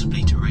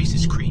 possibly to raise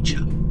this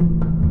creature.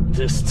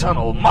 This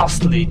tunnel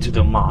must lead to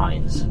the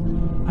mines.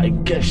 I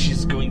guess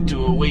she's going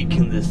to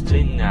awaken this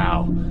thing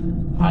now.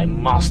 I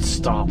must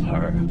stop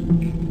her.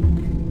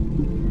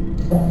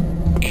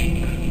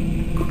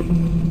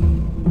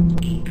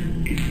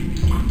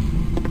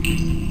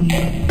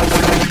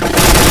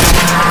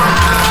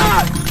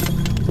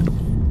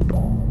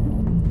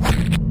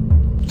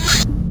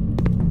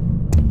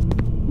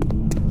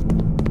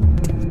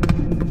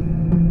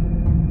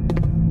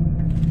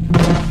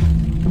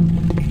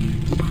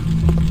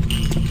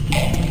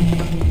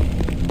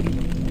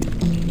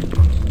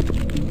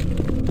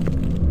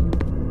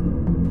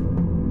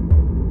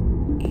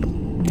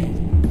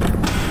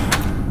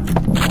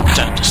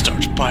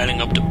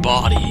 Piling up the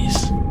bodies.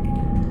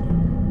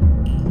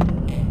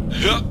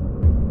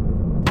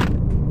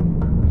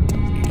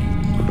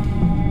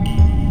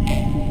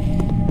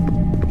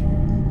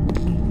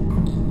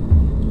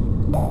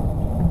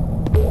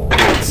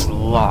 It's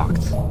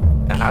locked,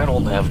 and I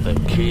don't have the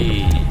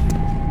key.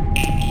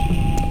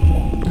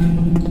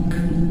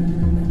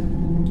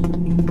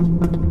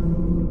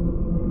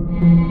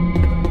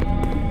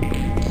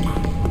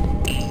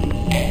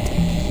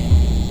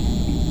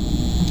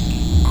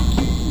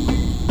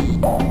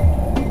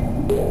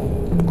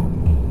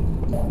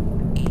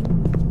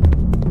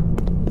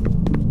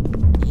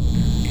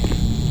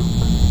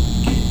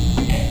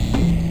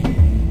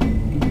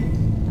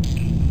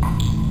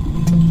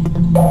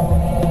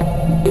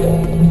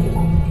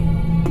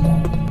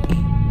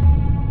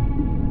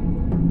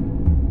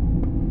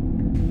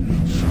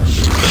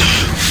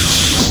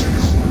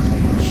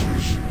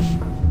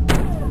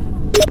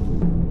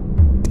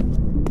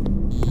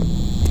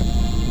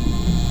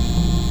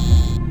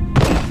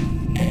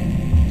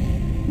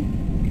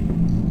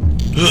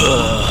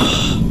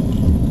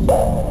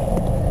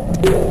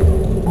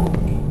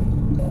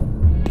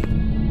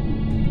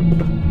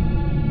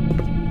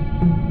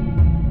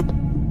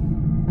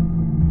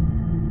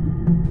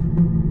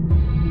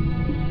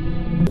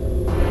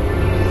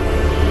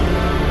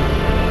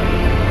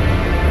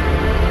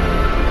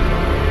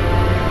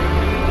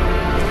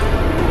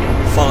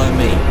 Follow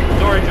me.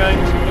 Sorry,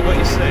 James, we've got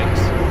your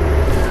 6.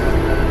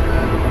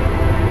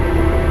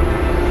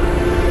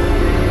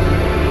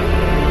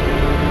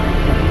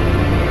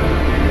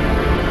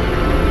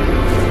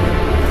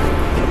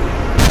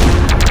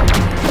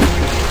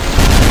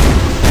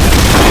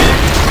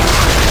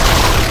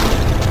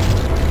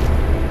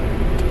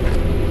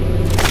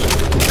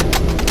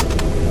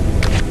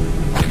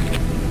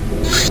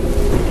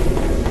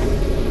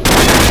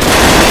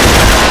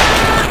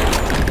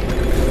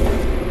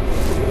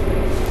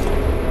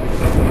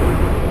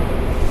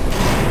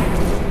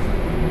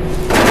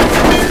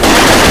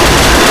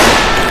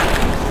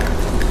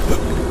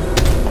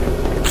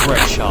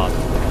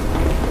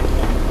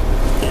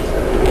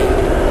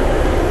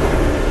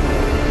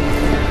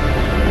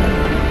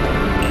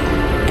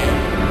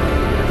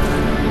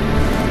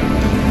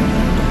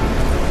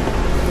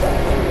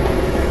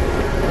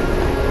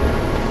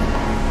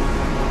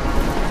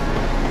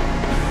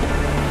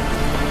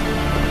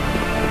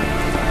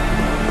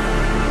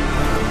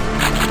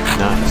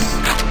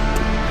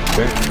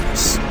 Very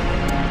nice.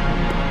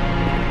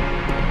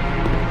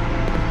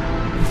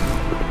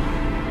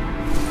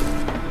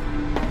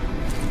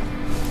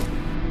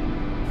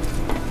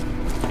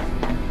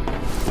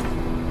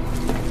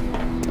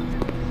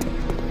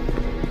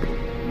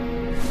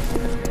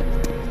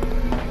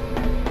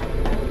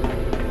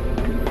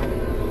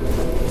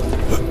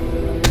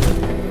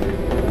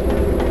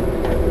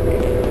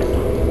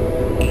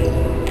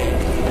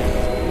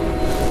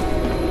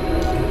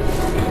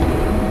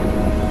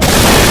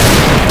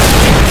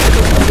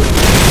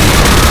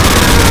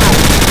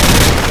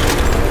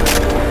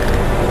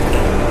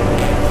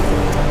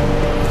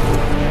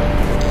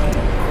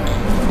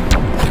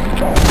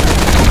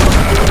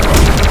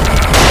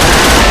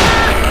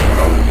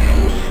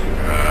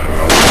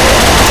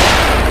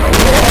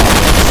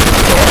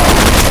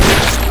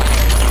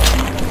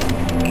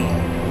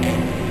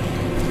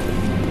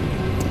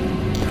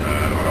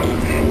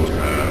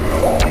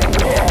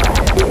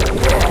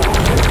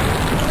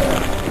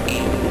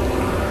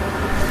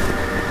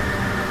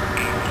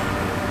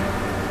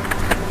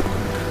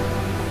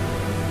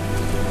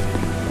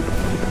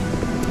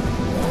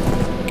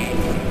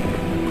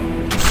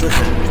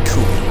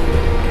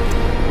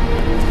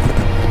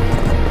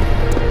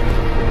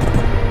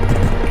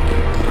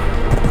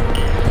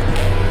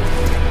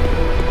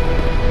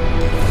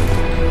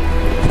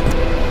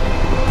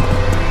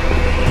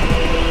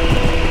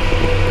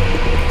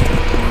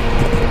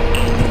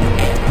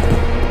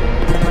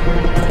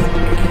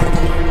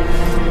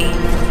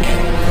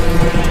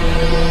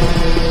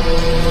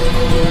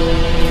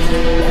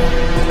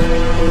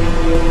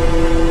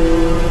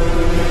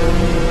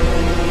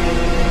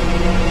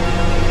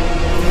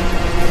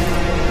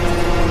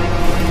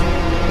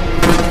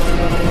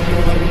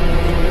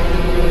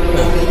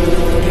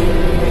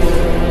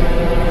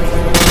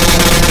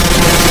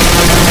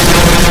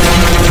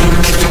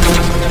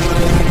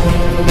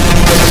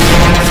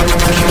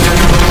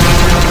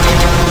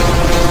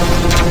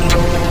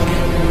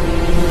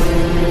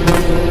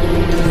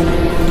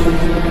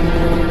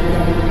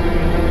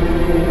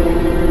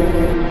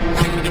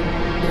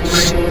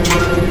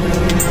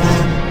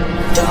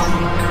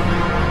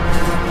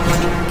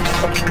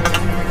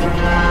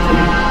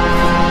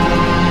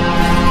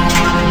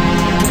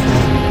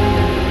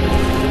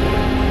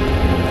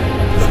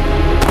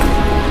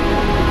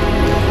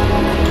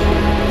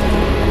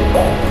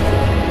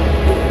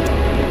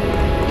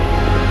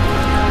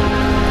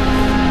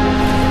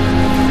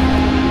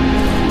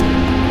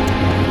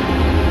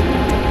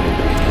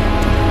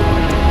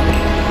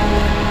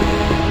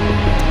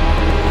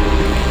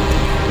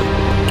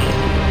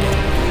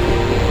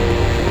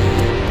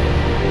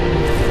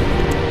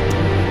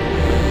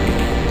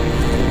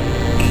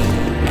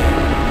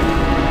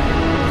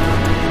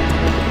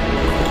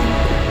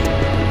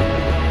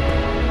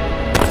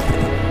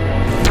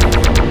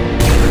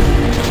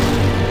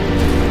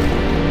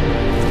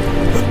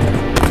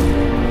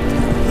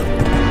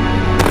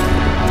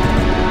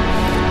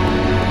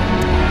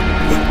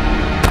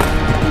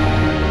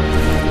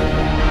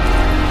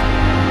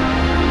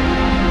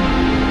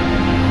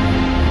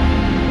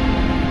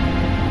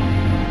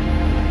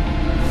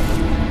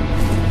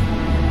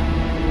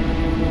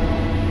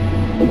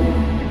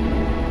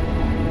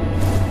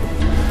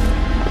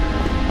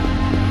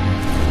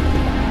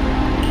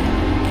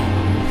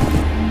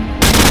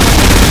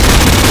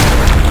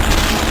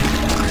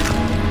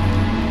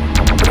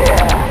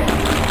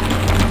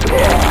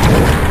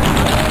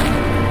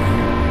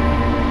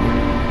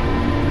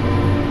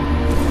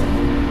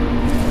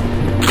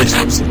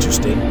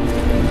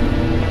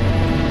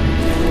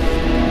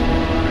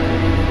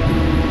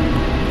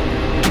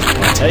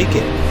 take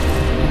it.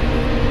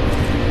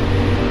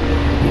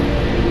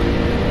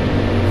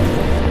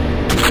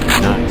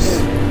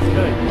 Nice.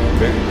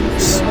 Very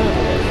nice.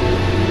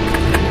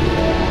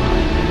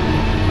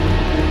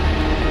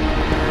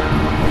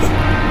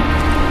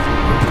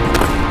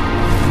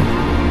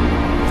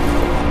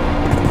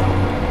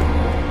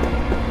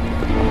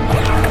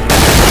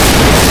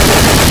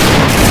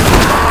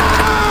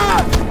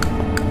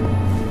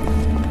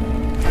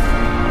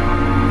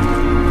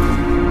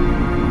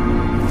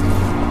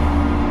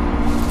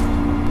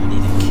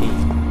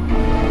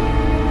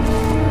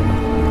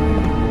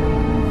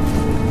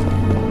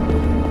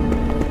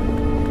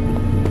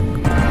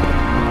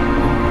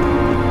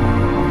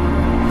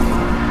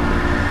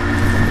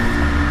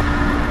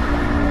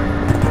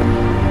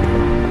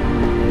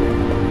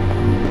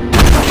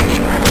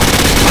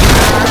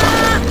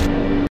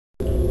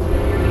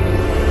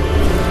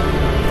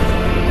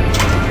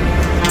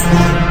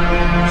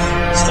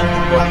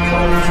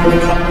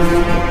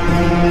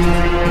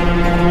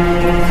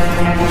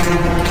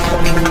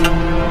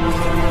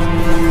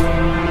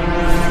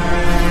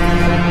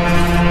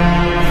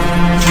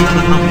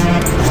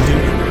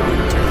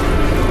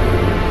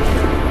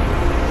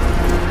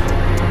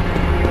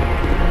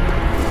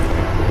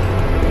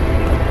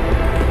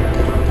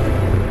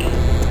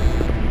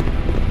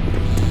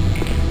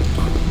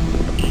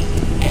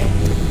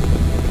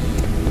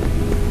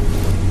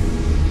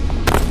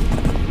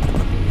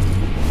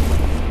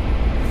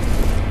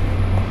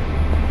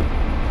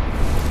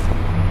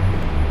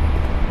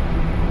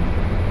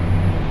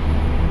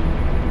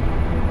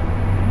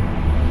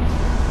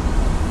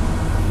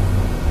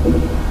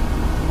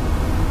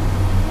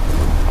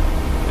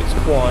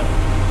 quiet.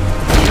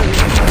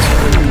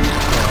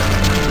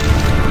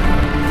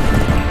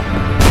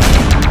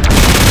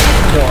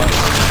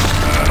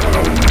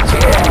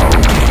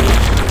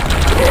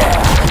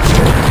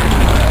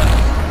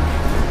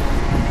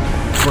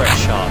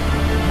 Fresh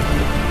up.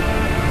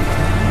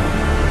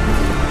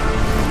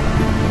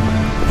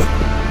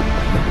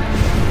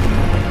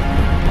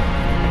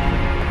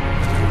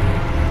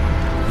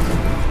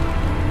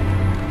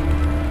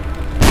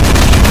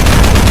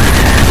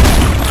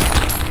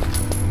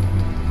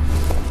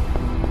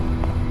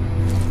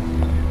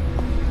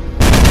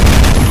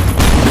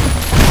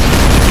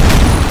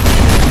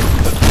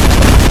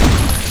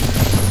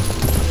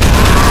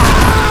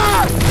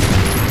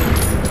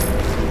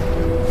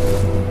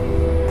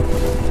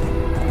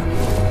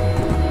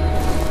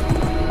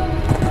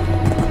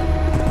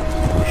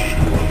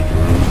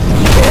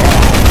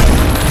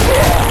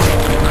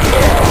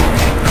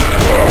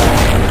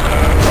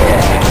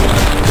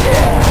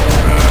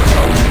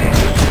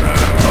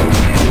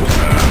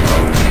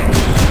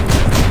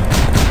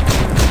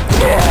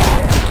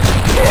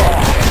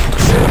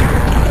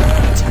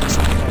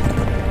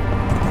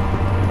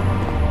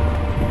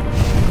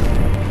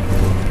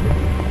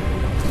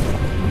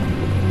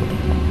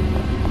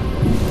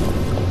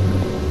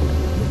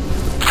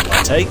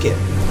 Take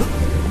it.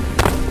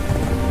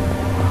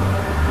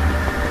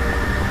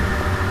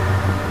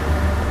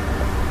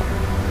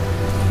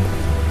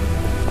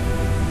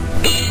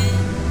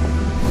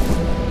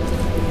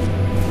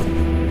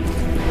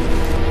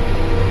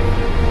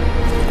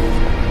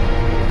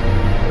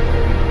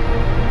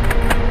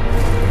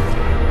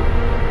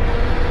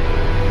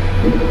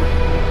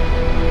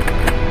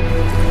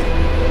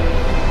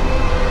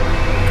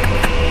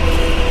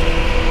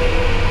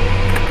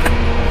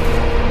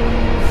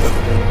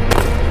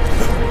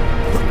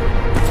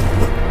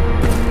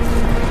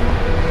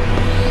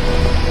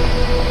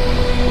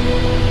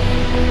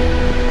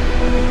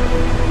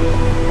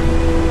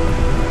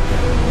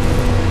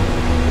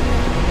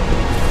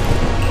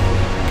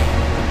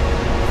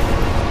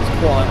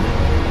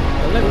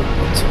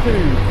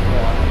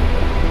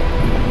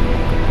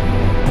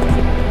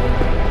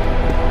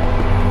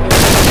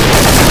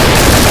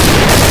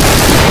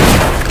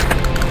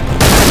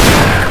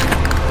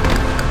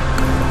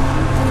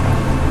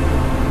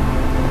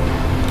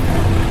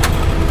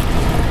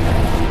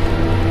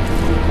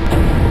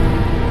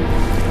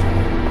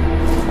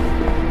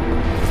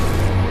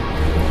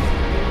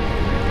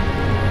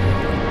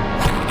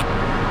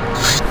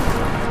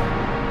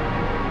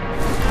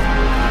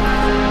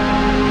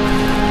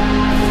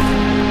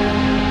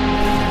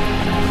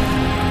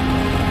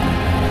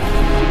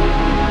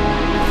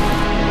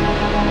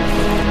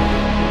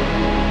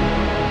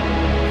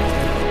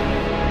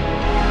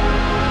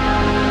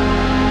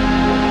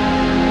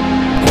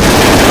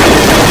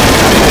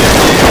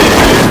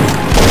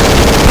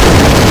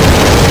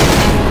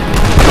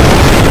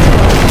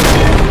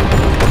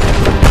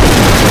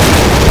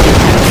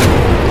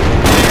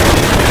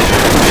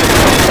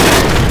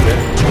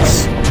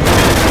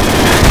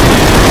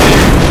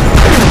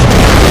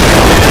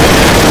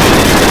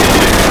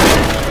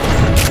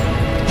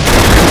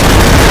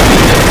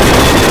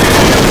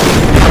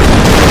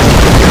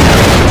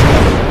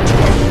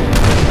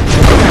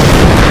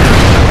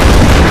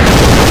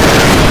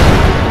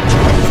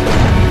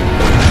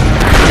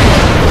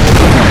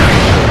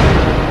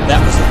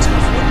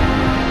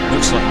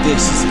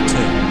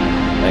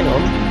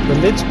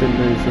 lid's been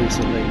moved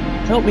recently.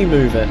 Help me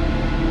move it.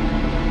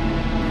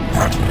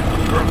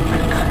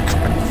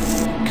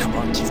 Come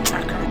on,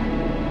 T-Tacker.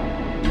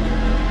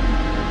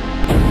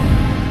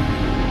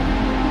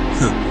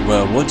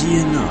 Well, what do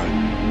you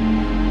know?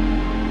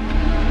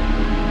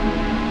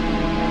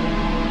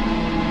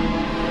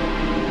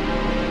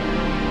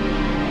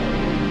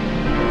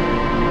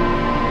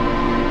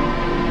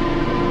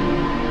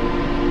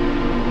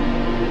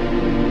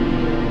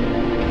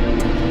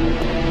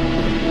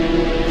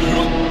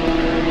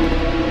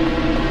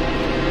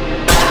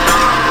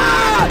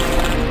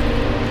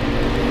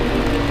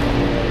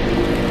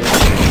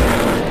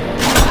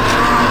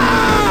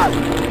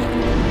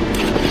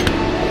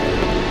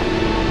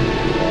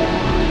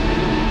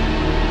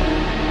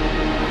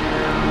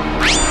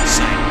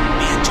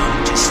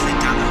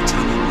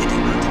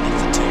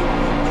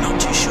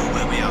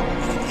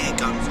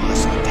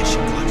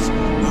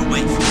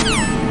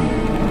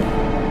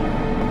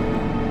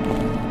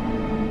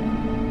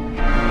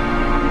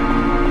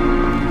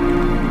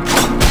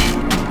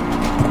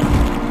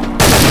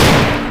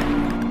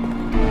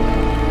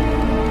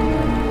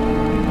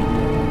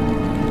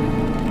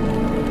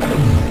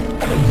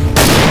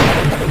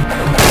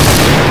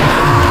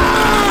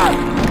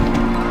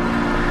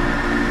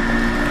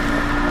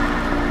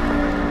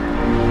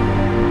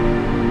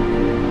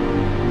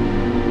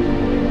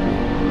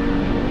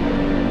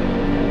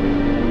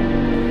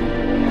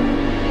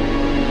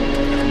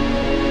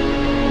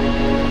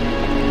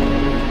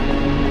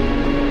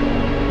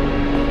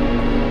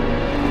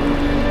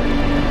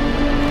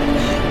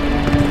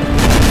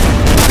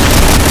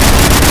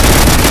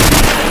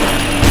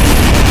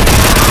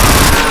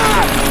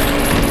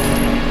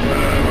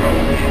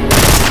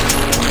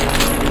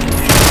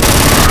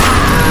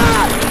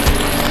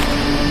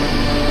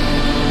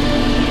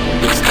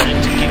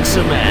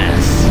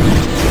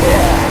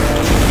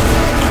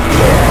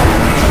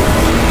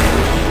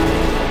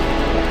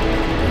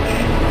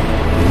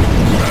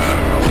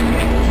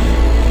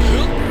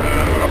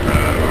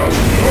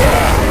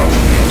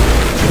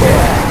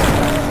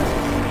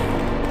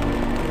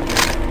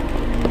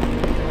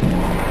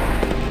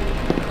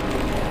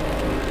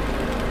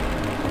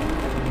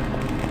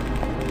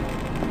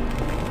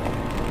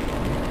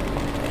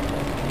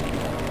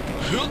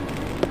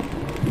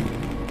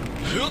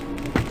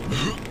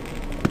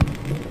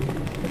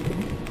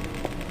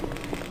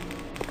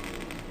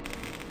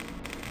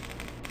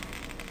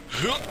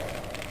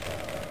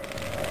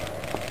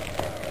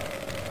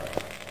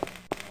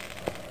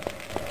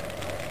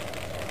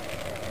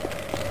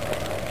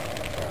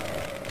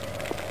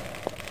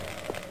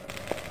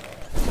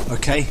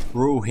 Okay,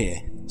 we're all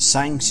here.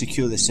 Sang,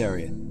 secure this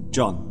area.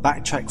 John,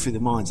 backtrack through the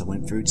mines I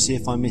went through to see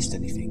if I missed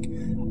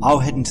anything. I'll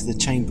head into the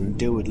chamber and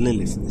deal with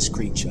Lilith and this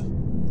creature.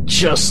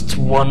 Just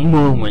one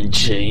moment,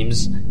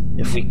 James.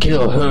 If we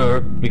kill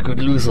her, we could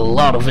lose a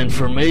lot of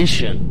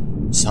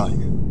information. So,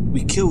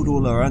 we killed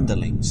all our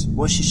underlings.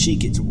 Why should she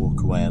get to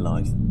walk away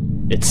alive?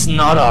 It's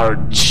not our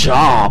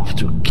job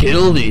to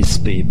kill these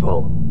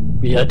people.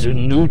 We had to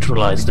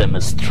neutralize them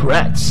as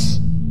threats.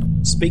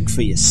 Speak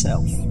for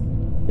yourself.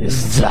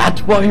 Is that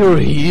why you're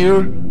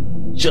here?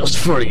 Just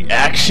for the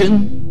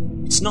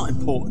action? It's not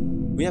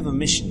important. We have a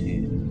mission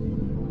here.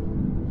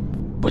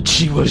 But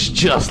she was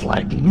just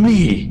like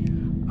me.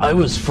 I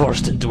was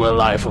forced into a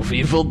life of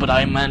evil, but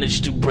I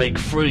managed to break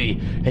free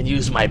and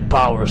use my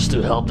powers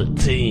to help the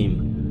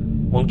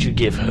team. Won't you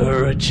give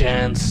her a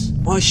chance?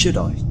 Why should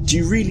I? Do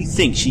you really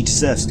think she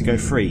deserves to go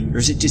free, or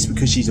is it just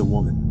because she's a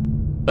woman?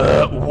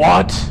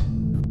 What?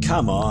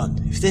 Come on,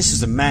 if this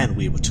is a man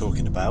we were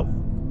talking about.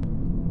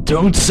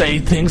 Don't say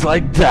things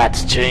like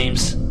that,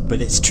 James.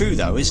 But it's true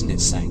though, isn't it,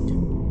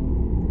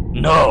 Sang?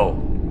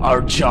 No,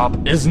 our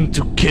job isn't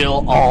to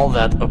kill all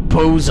that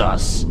oppose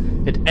us.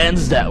 It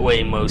ends that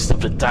way most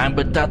of the time,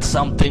 but that's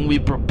something we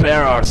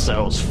prepare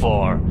ourselves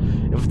for.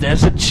 If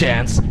there's a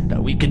chance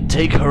that we can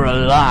take her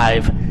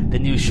alive,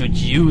 then you should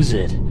use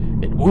it.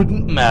 It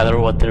wouldn't matter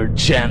what their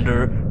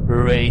gender,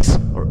 race,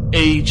 or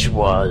age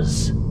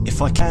was.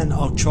 If I can,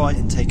 I'll try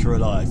and take her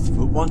alive,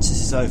 but once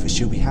this is over,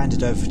 she'll be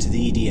handed over to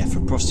the EDF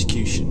for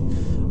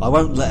prosecution. I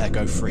won't let her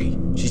go free.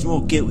 She's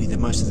more guilty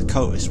than most of the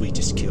cultists we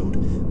just killed.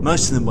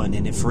 Most of them weren't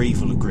in it for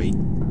evil, agreed.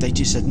 They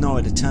just had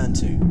nowhere to turn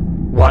to.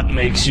 What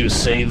makes you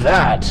say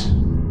that?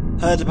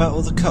 Heard about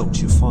all the cults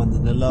you'll find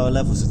in the lower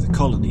levels of the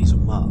colonies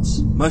on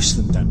Mars. Most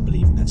of them don't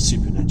believe in that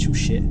supernatural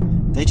shit.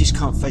 They just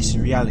can't face the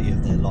reality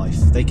of their life.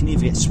 They can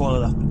either get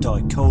swallowed up and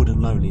die cold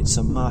and lonely in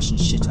some Martian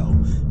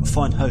shithole, or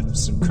find hope in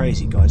some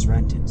crazy guy's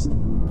rantings.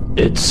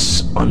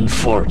 It's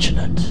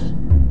unfortunate.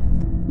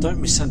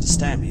 Don't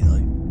misunderstand me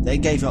though. They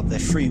gave up their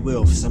free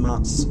will for some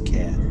answers and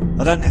care.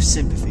 I don't have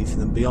sympathy for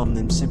them beyond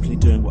them simply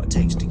doing what it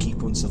takes to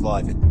keep on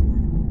surviving.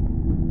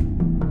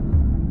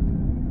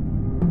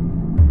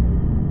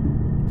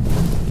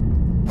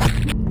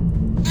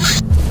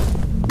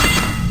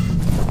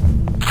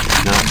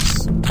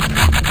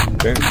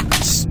 Very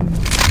nice.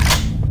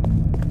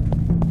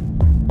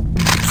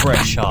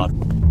 Fresh hard.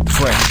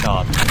 Fresh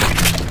hard.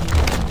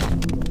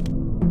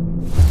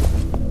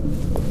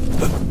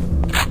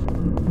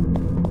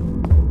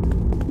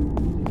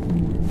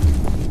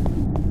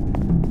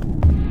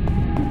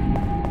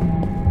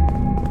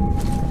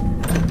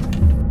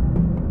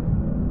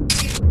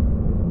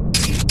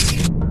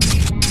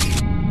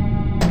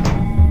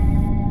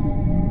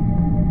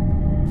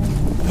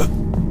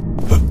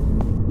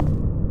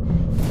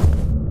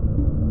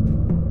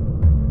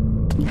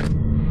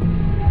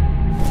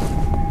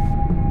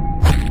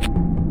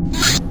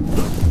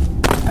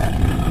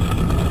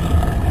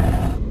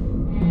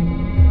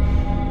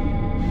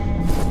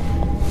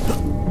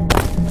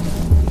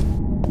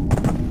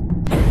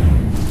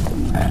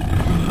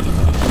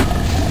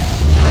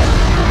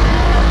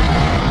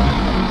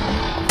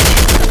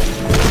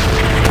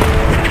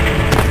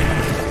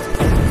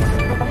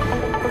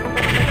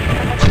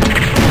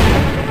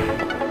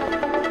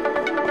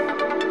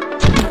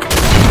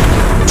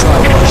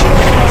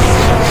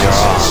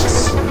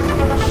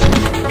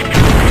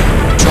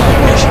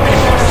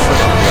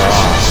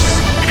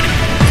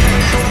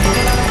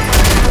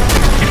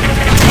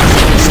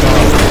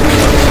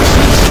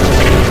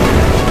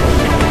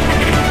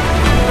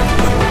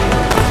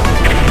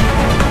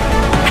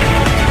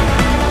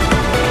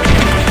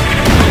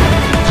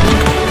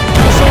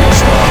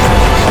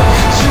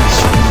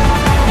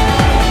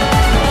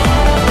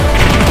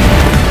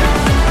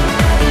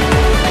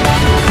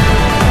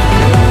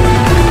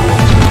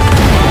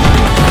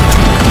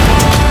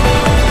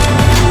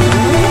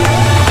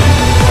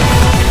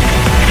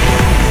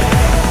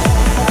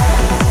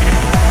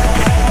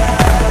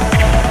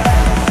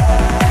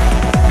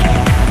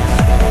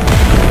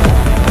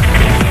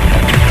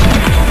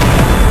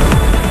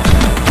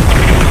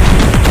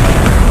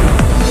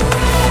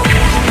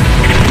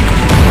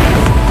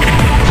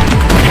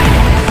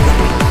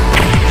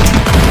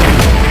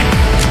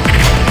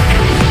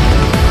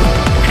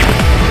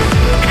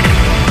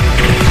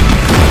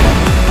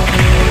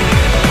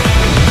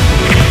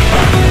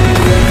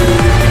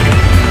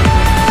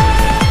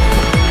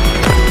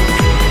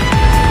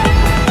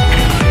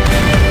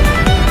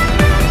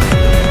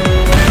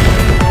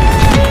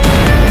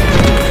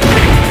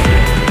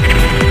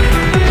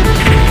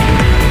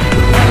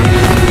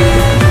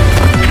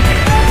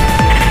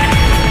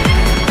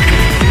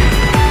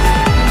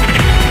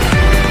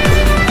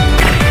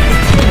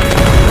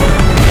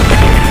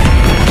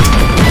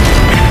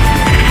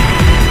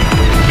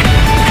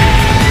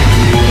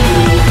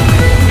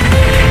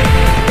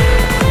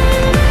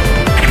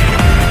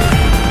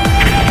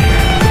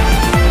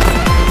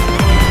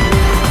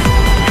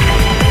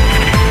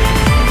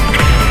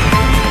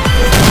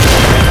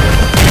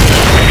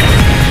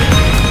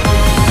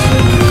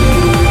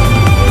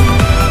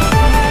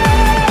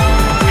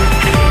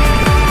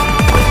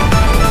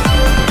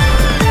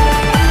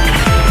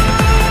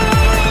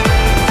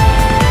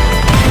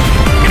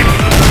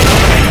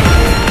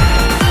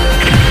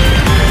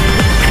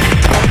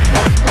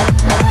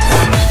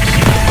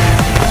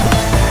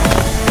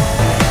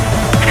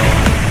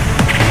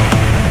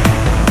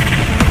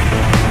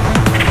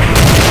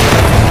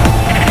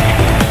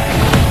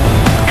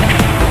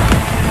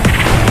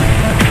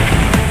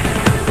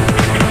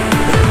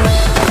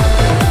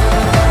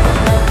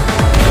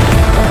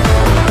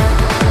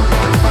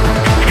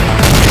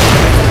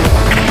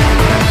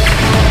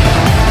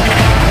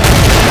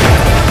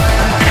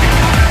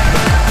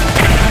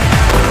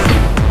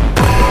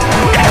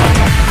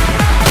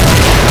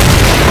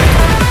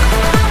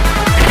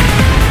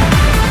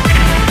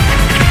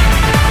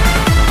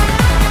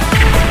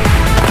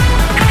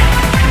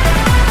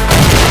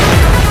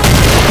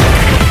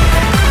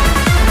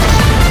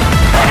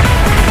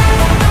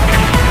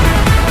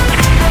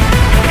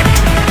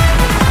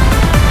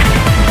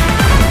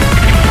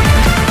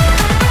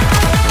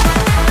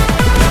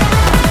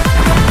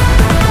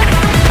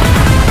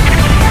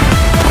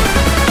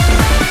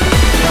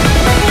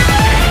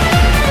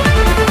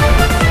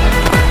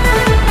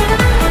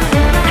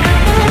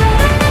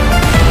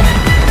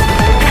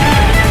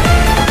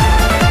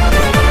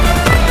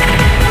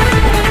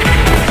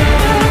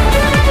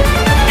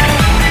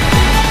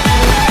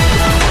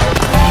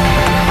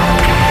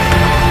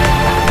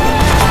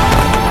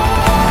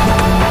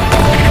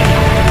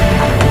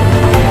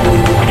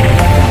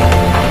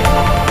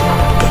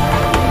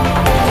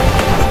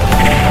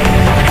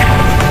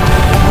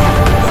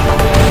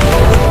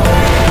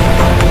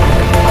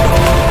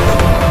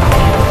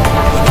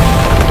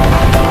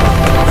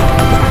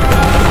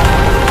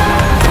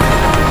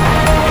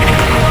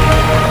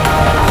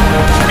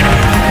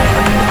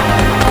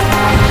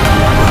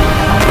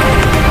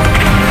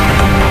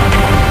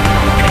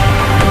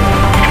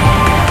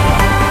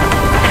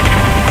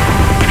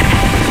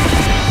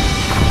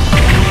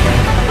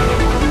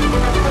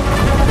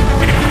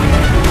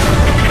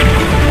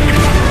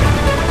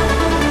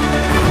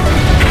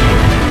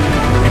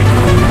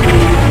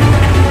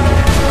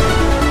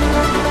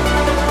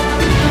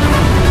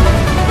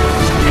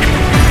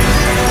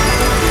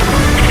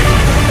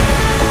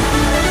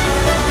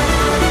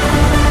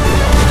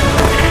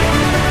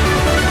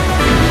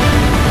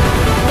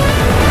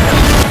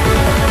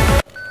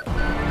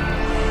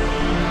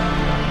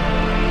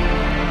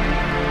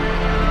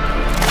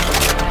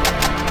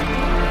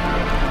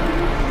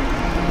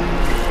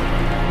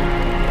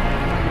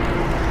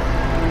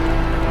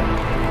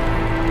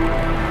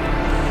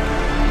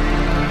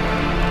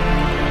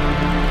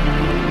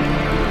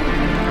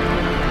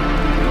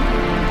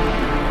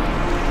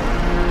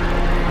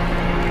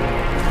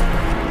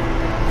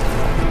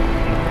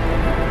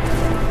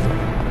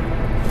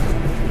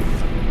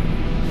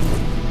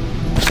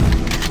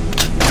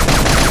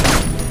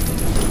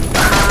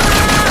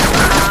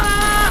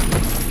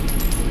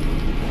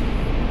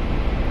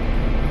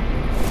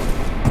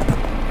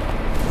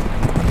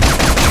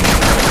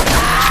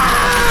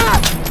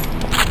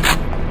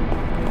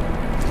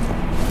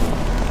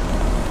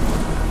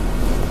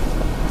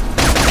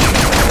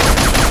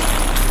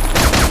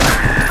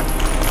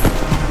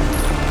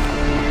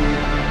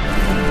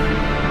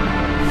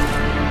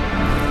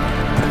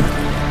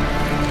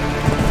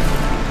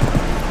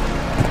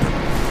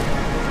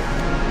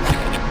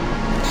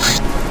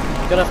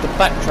 gonna have to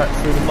backtrack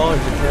through the mines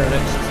and clear an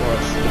exit for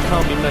us. There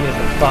can't be many of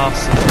the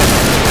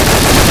bastards.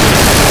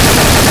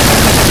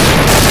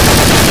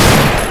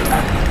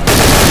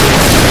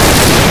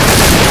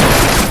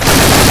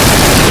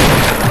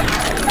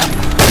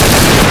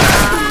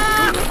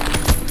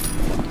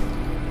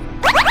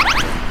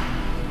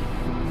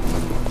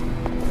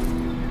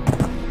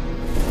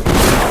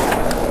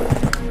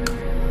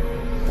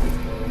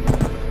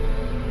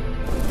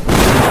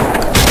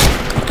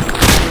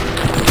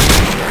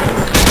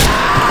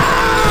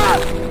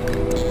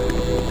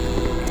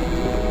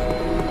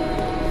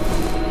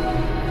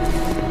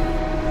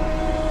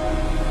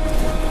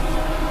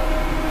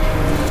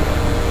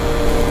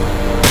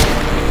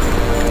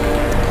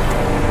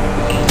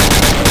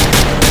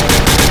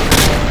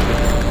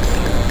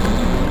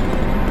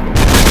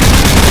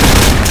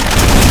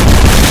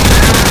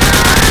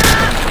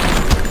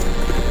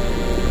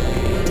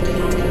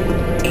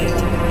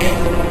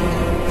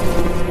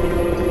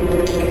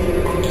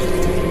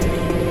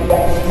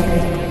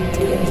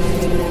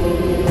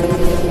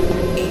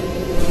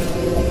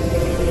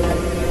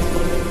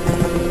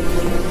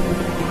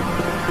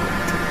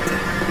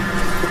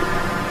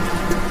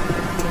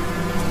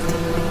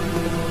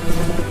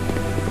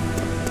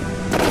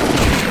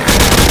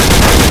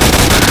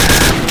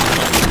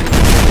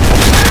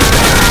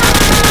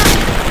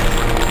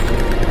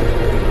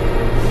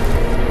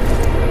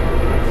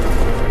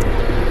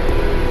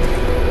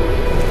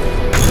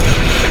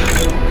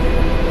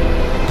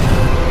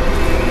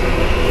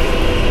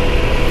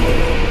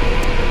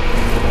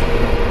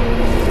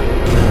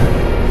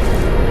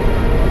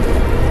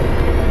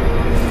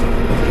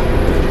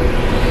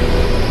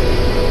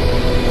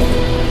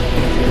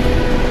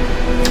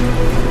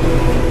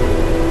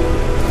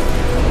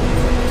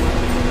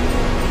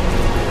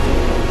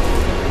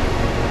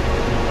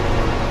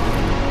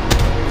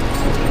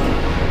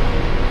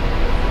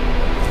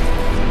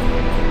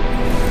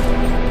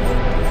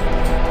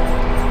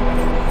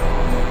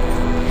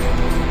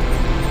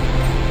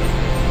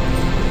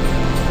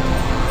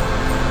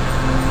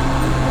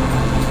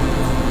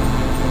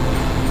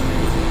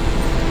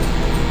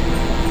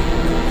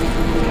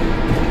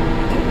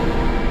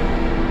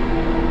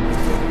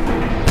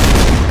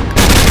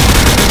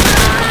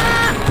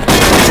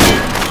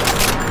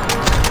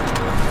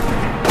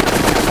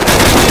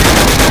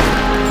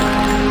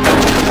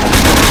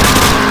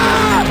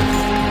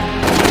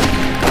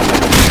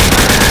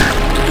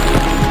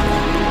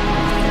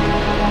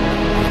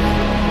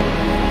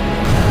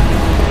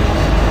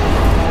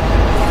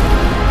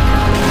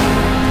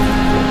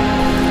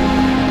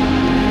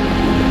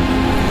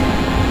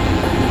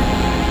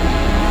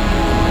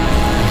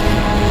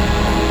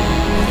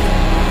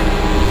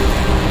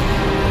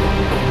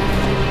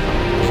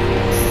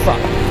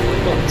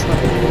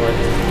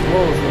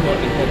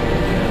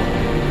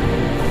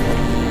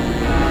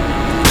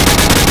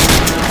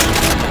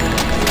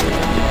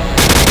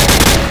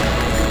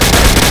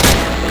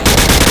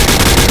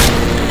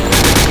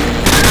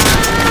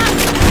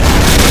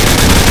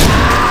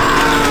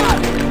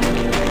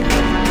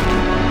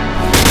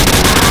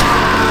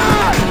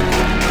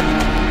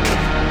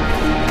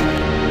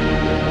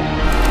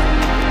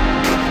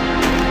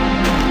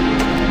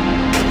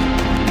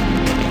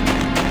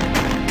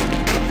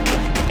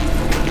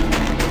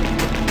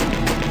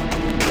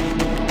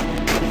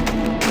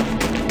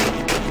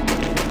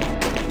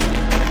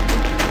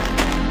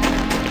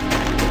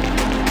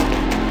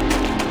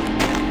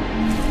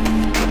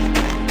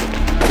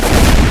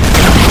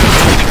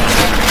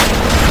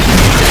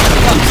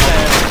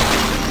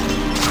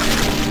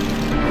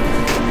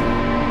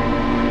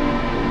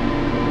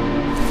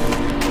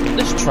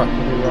 truck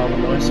would be rather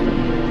nice, but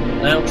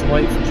now to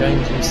wait for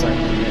James himself.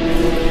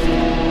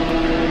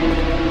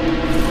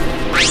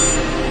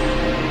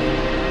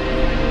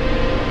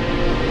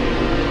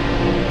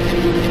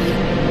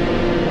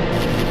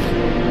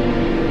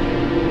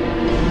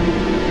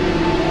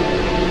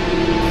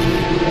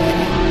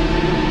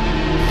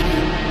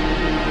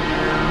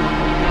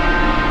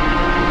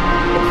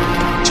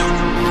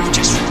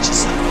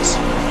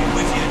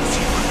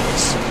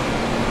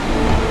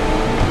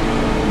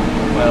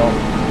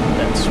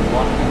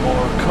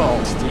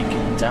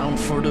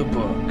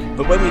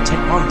 But when we take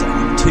one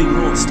down, two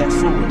more step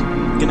forward.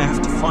 We're going to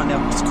have to find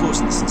out what's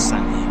causing this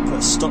insanity and put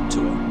a stop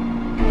to it.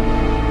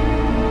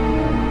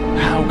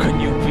 How can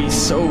you be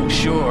so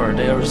sure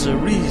there's a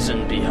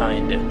reason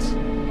behind it?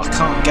 I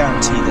can't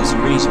guarantee there's a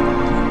reason,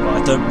 but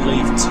I don't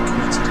believe it's a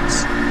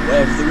coincidence.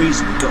 Whatever the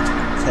reason, we've got to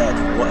be prepared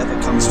for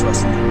whatever comes to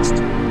us next.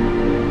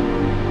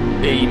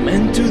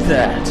 Amen to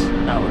that.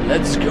 Now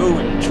let's go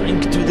and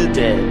drink to the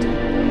dead.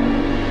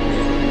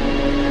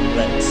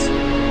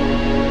 Let's.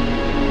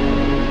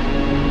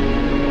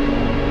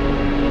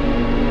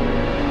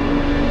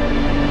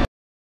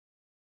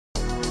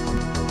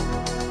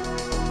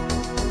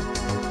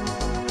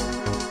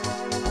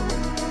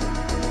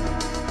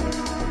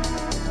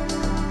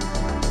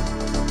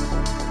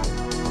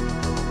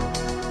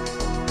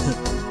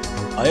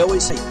 I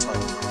always hate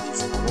typing up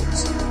these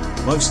reports,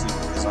 mostly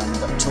because I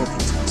end up talking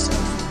to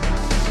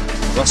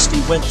myself. Rusty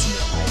went to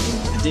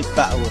Merlijn and I did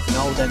battle with an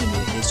old enemy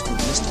of his called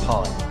Mr.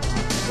 Hyde.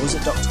 Or was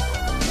it Dr.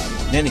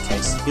 Hyde? In any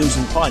case, he was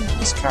implying that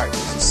this character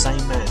was the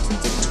same man from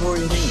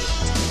Victorian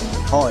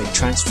England. Hyde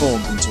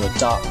transformed into a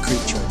dark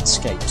creature and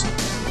escaped.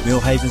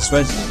 Millhaven's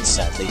residents,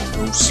 sadly,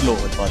 were all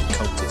slaughtered by the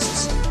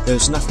cultists. There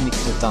was nothing he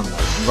could have done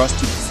though, and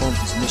Rusty performed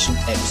his mission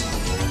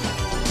excellently.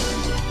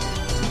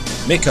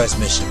 Mikko's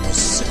mission was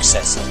a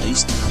success at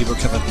least. He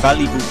recovered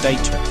valuable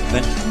data and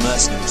prevented the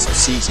mercenaries from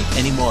seizing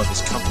any more of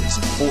his company's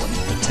important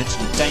and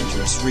potentially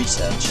dangerous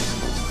research.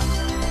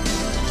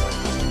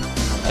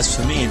 As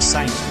for me and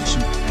Sane's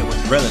mission, it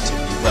went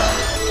relatively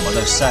well,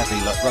 although sadly,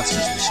 like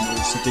Rusty's mission,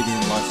 all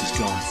civilian life was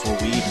gone before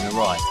we even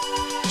arrived.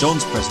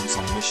 John's presence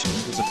on the mission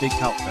was a big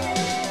help there.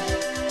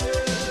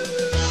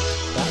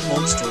 That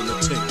monster in the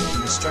tomb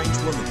and the strange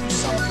woman who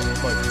sunk them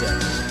were both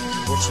dead.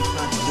 What she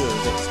planned to do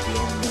with it is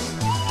beyond me.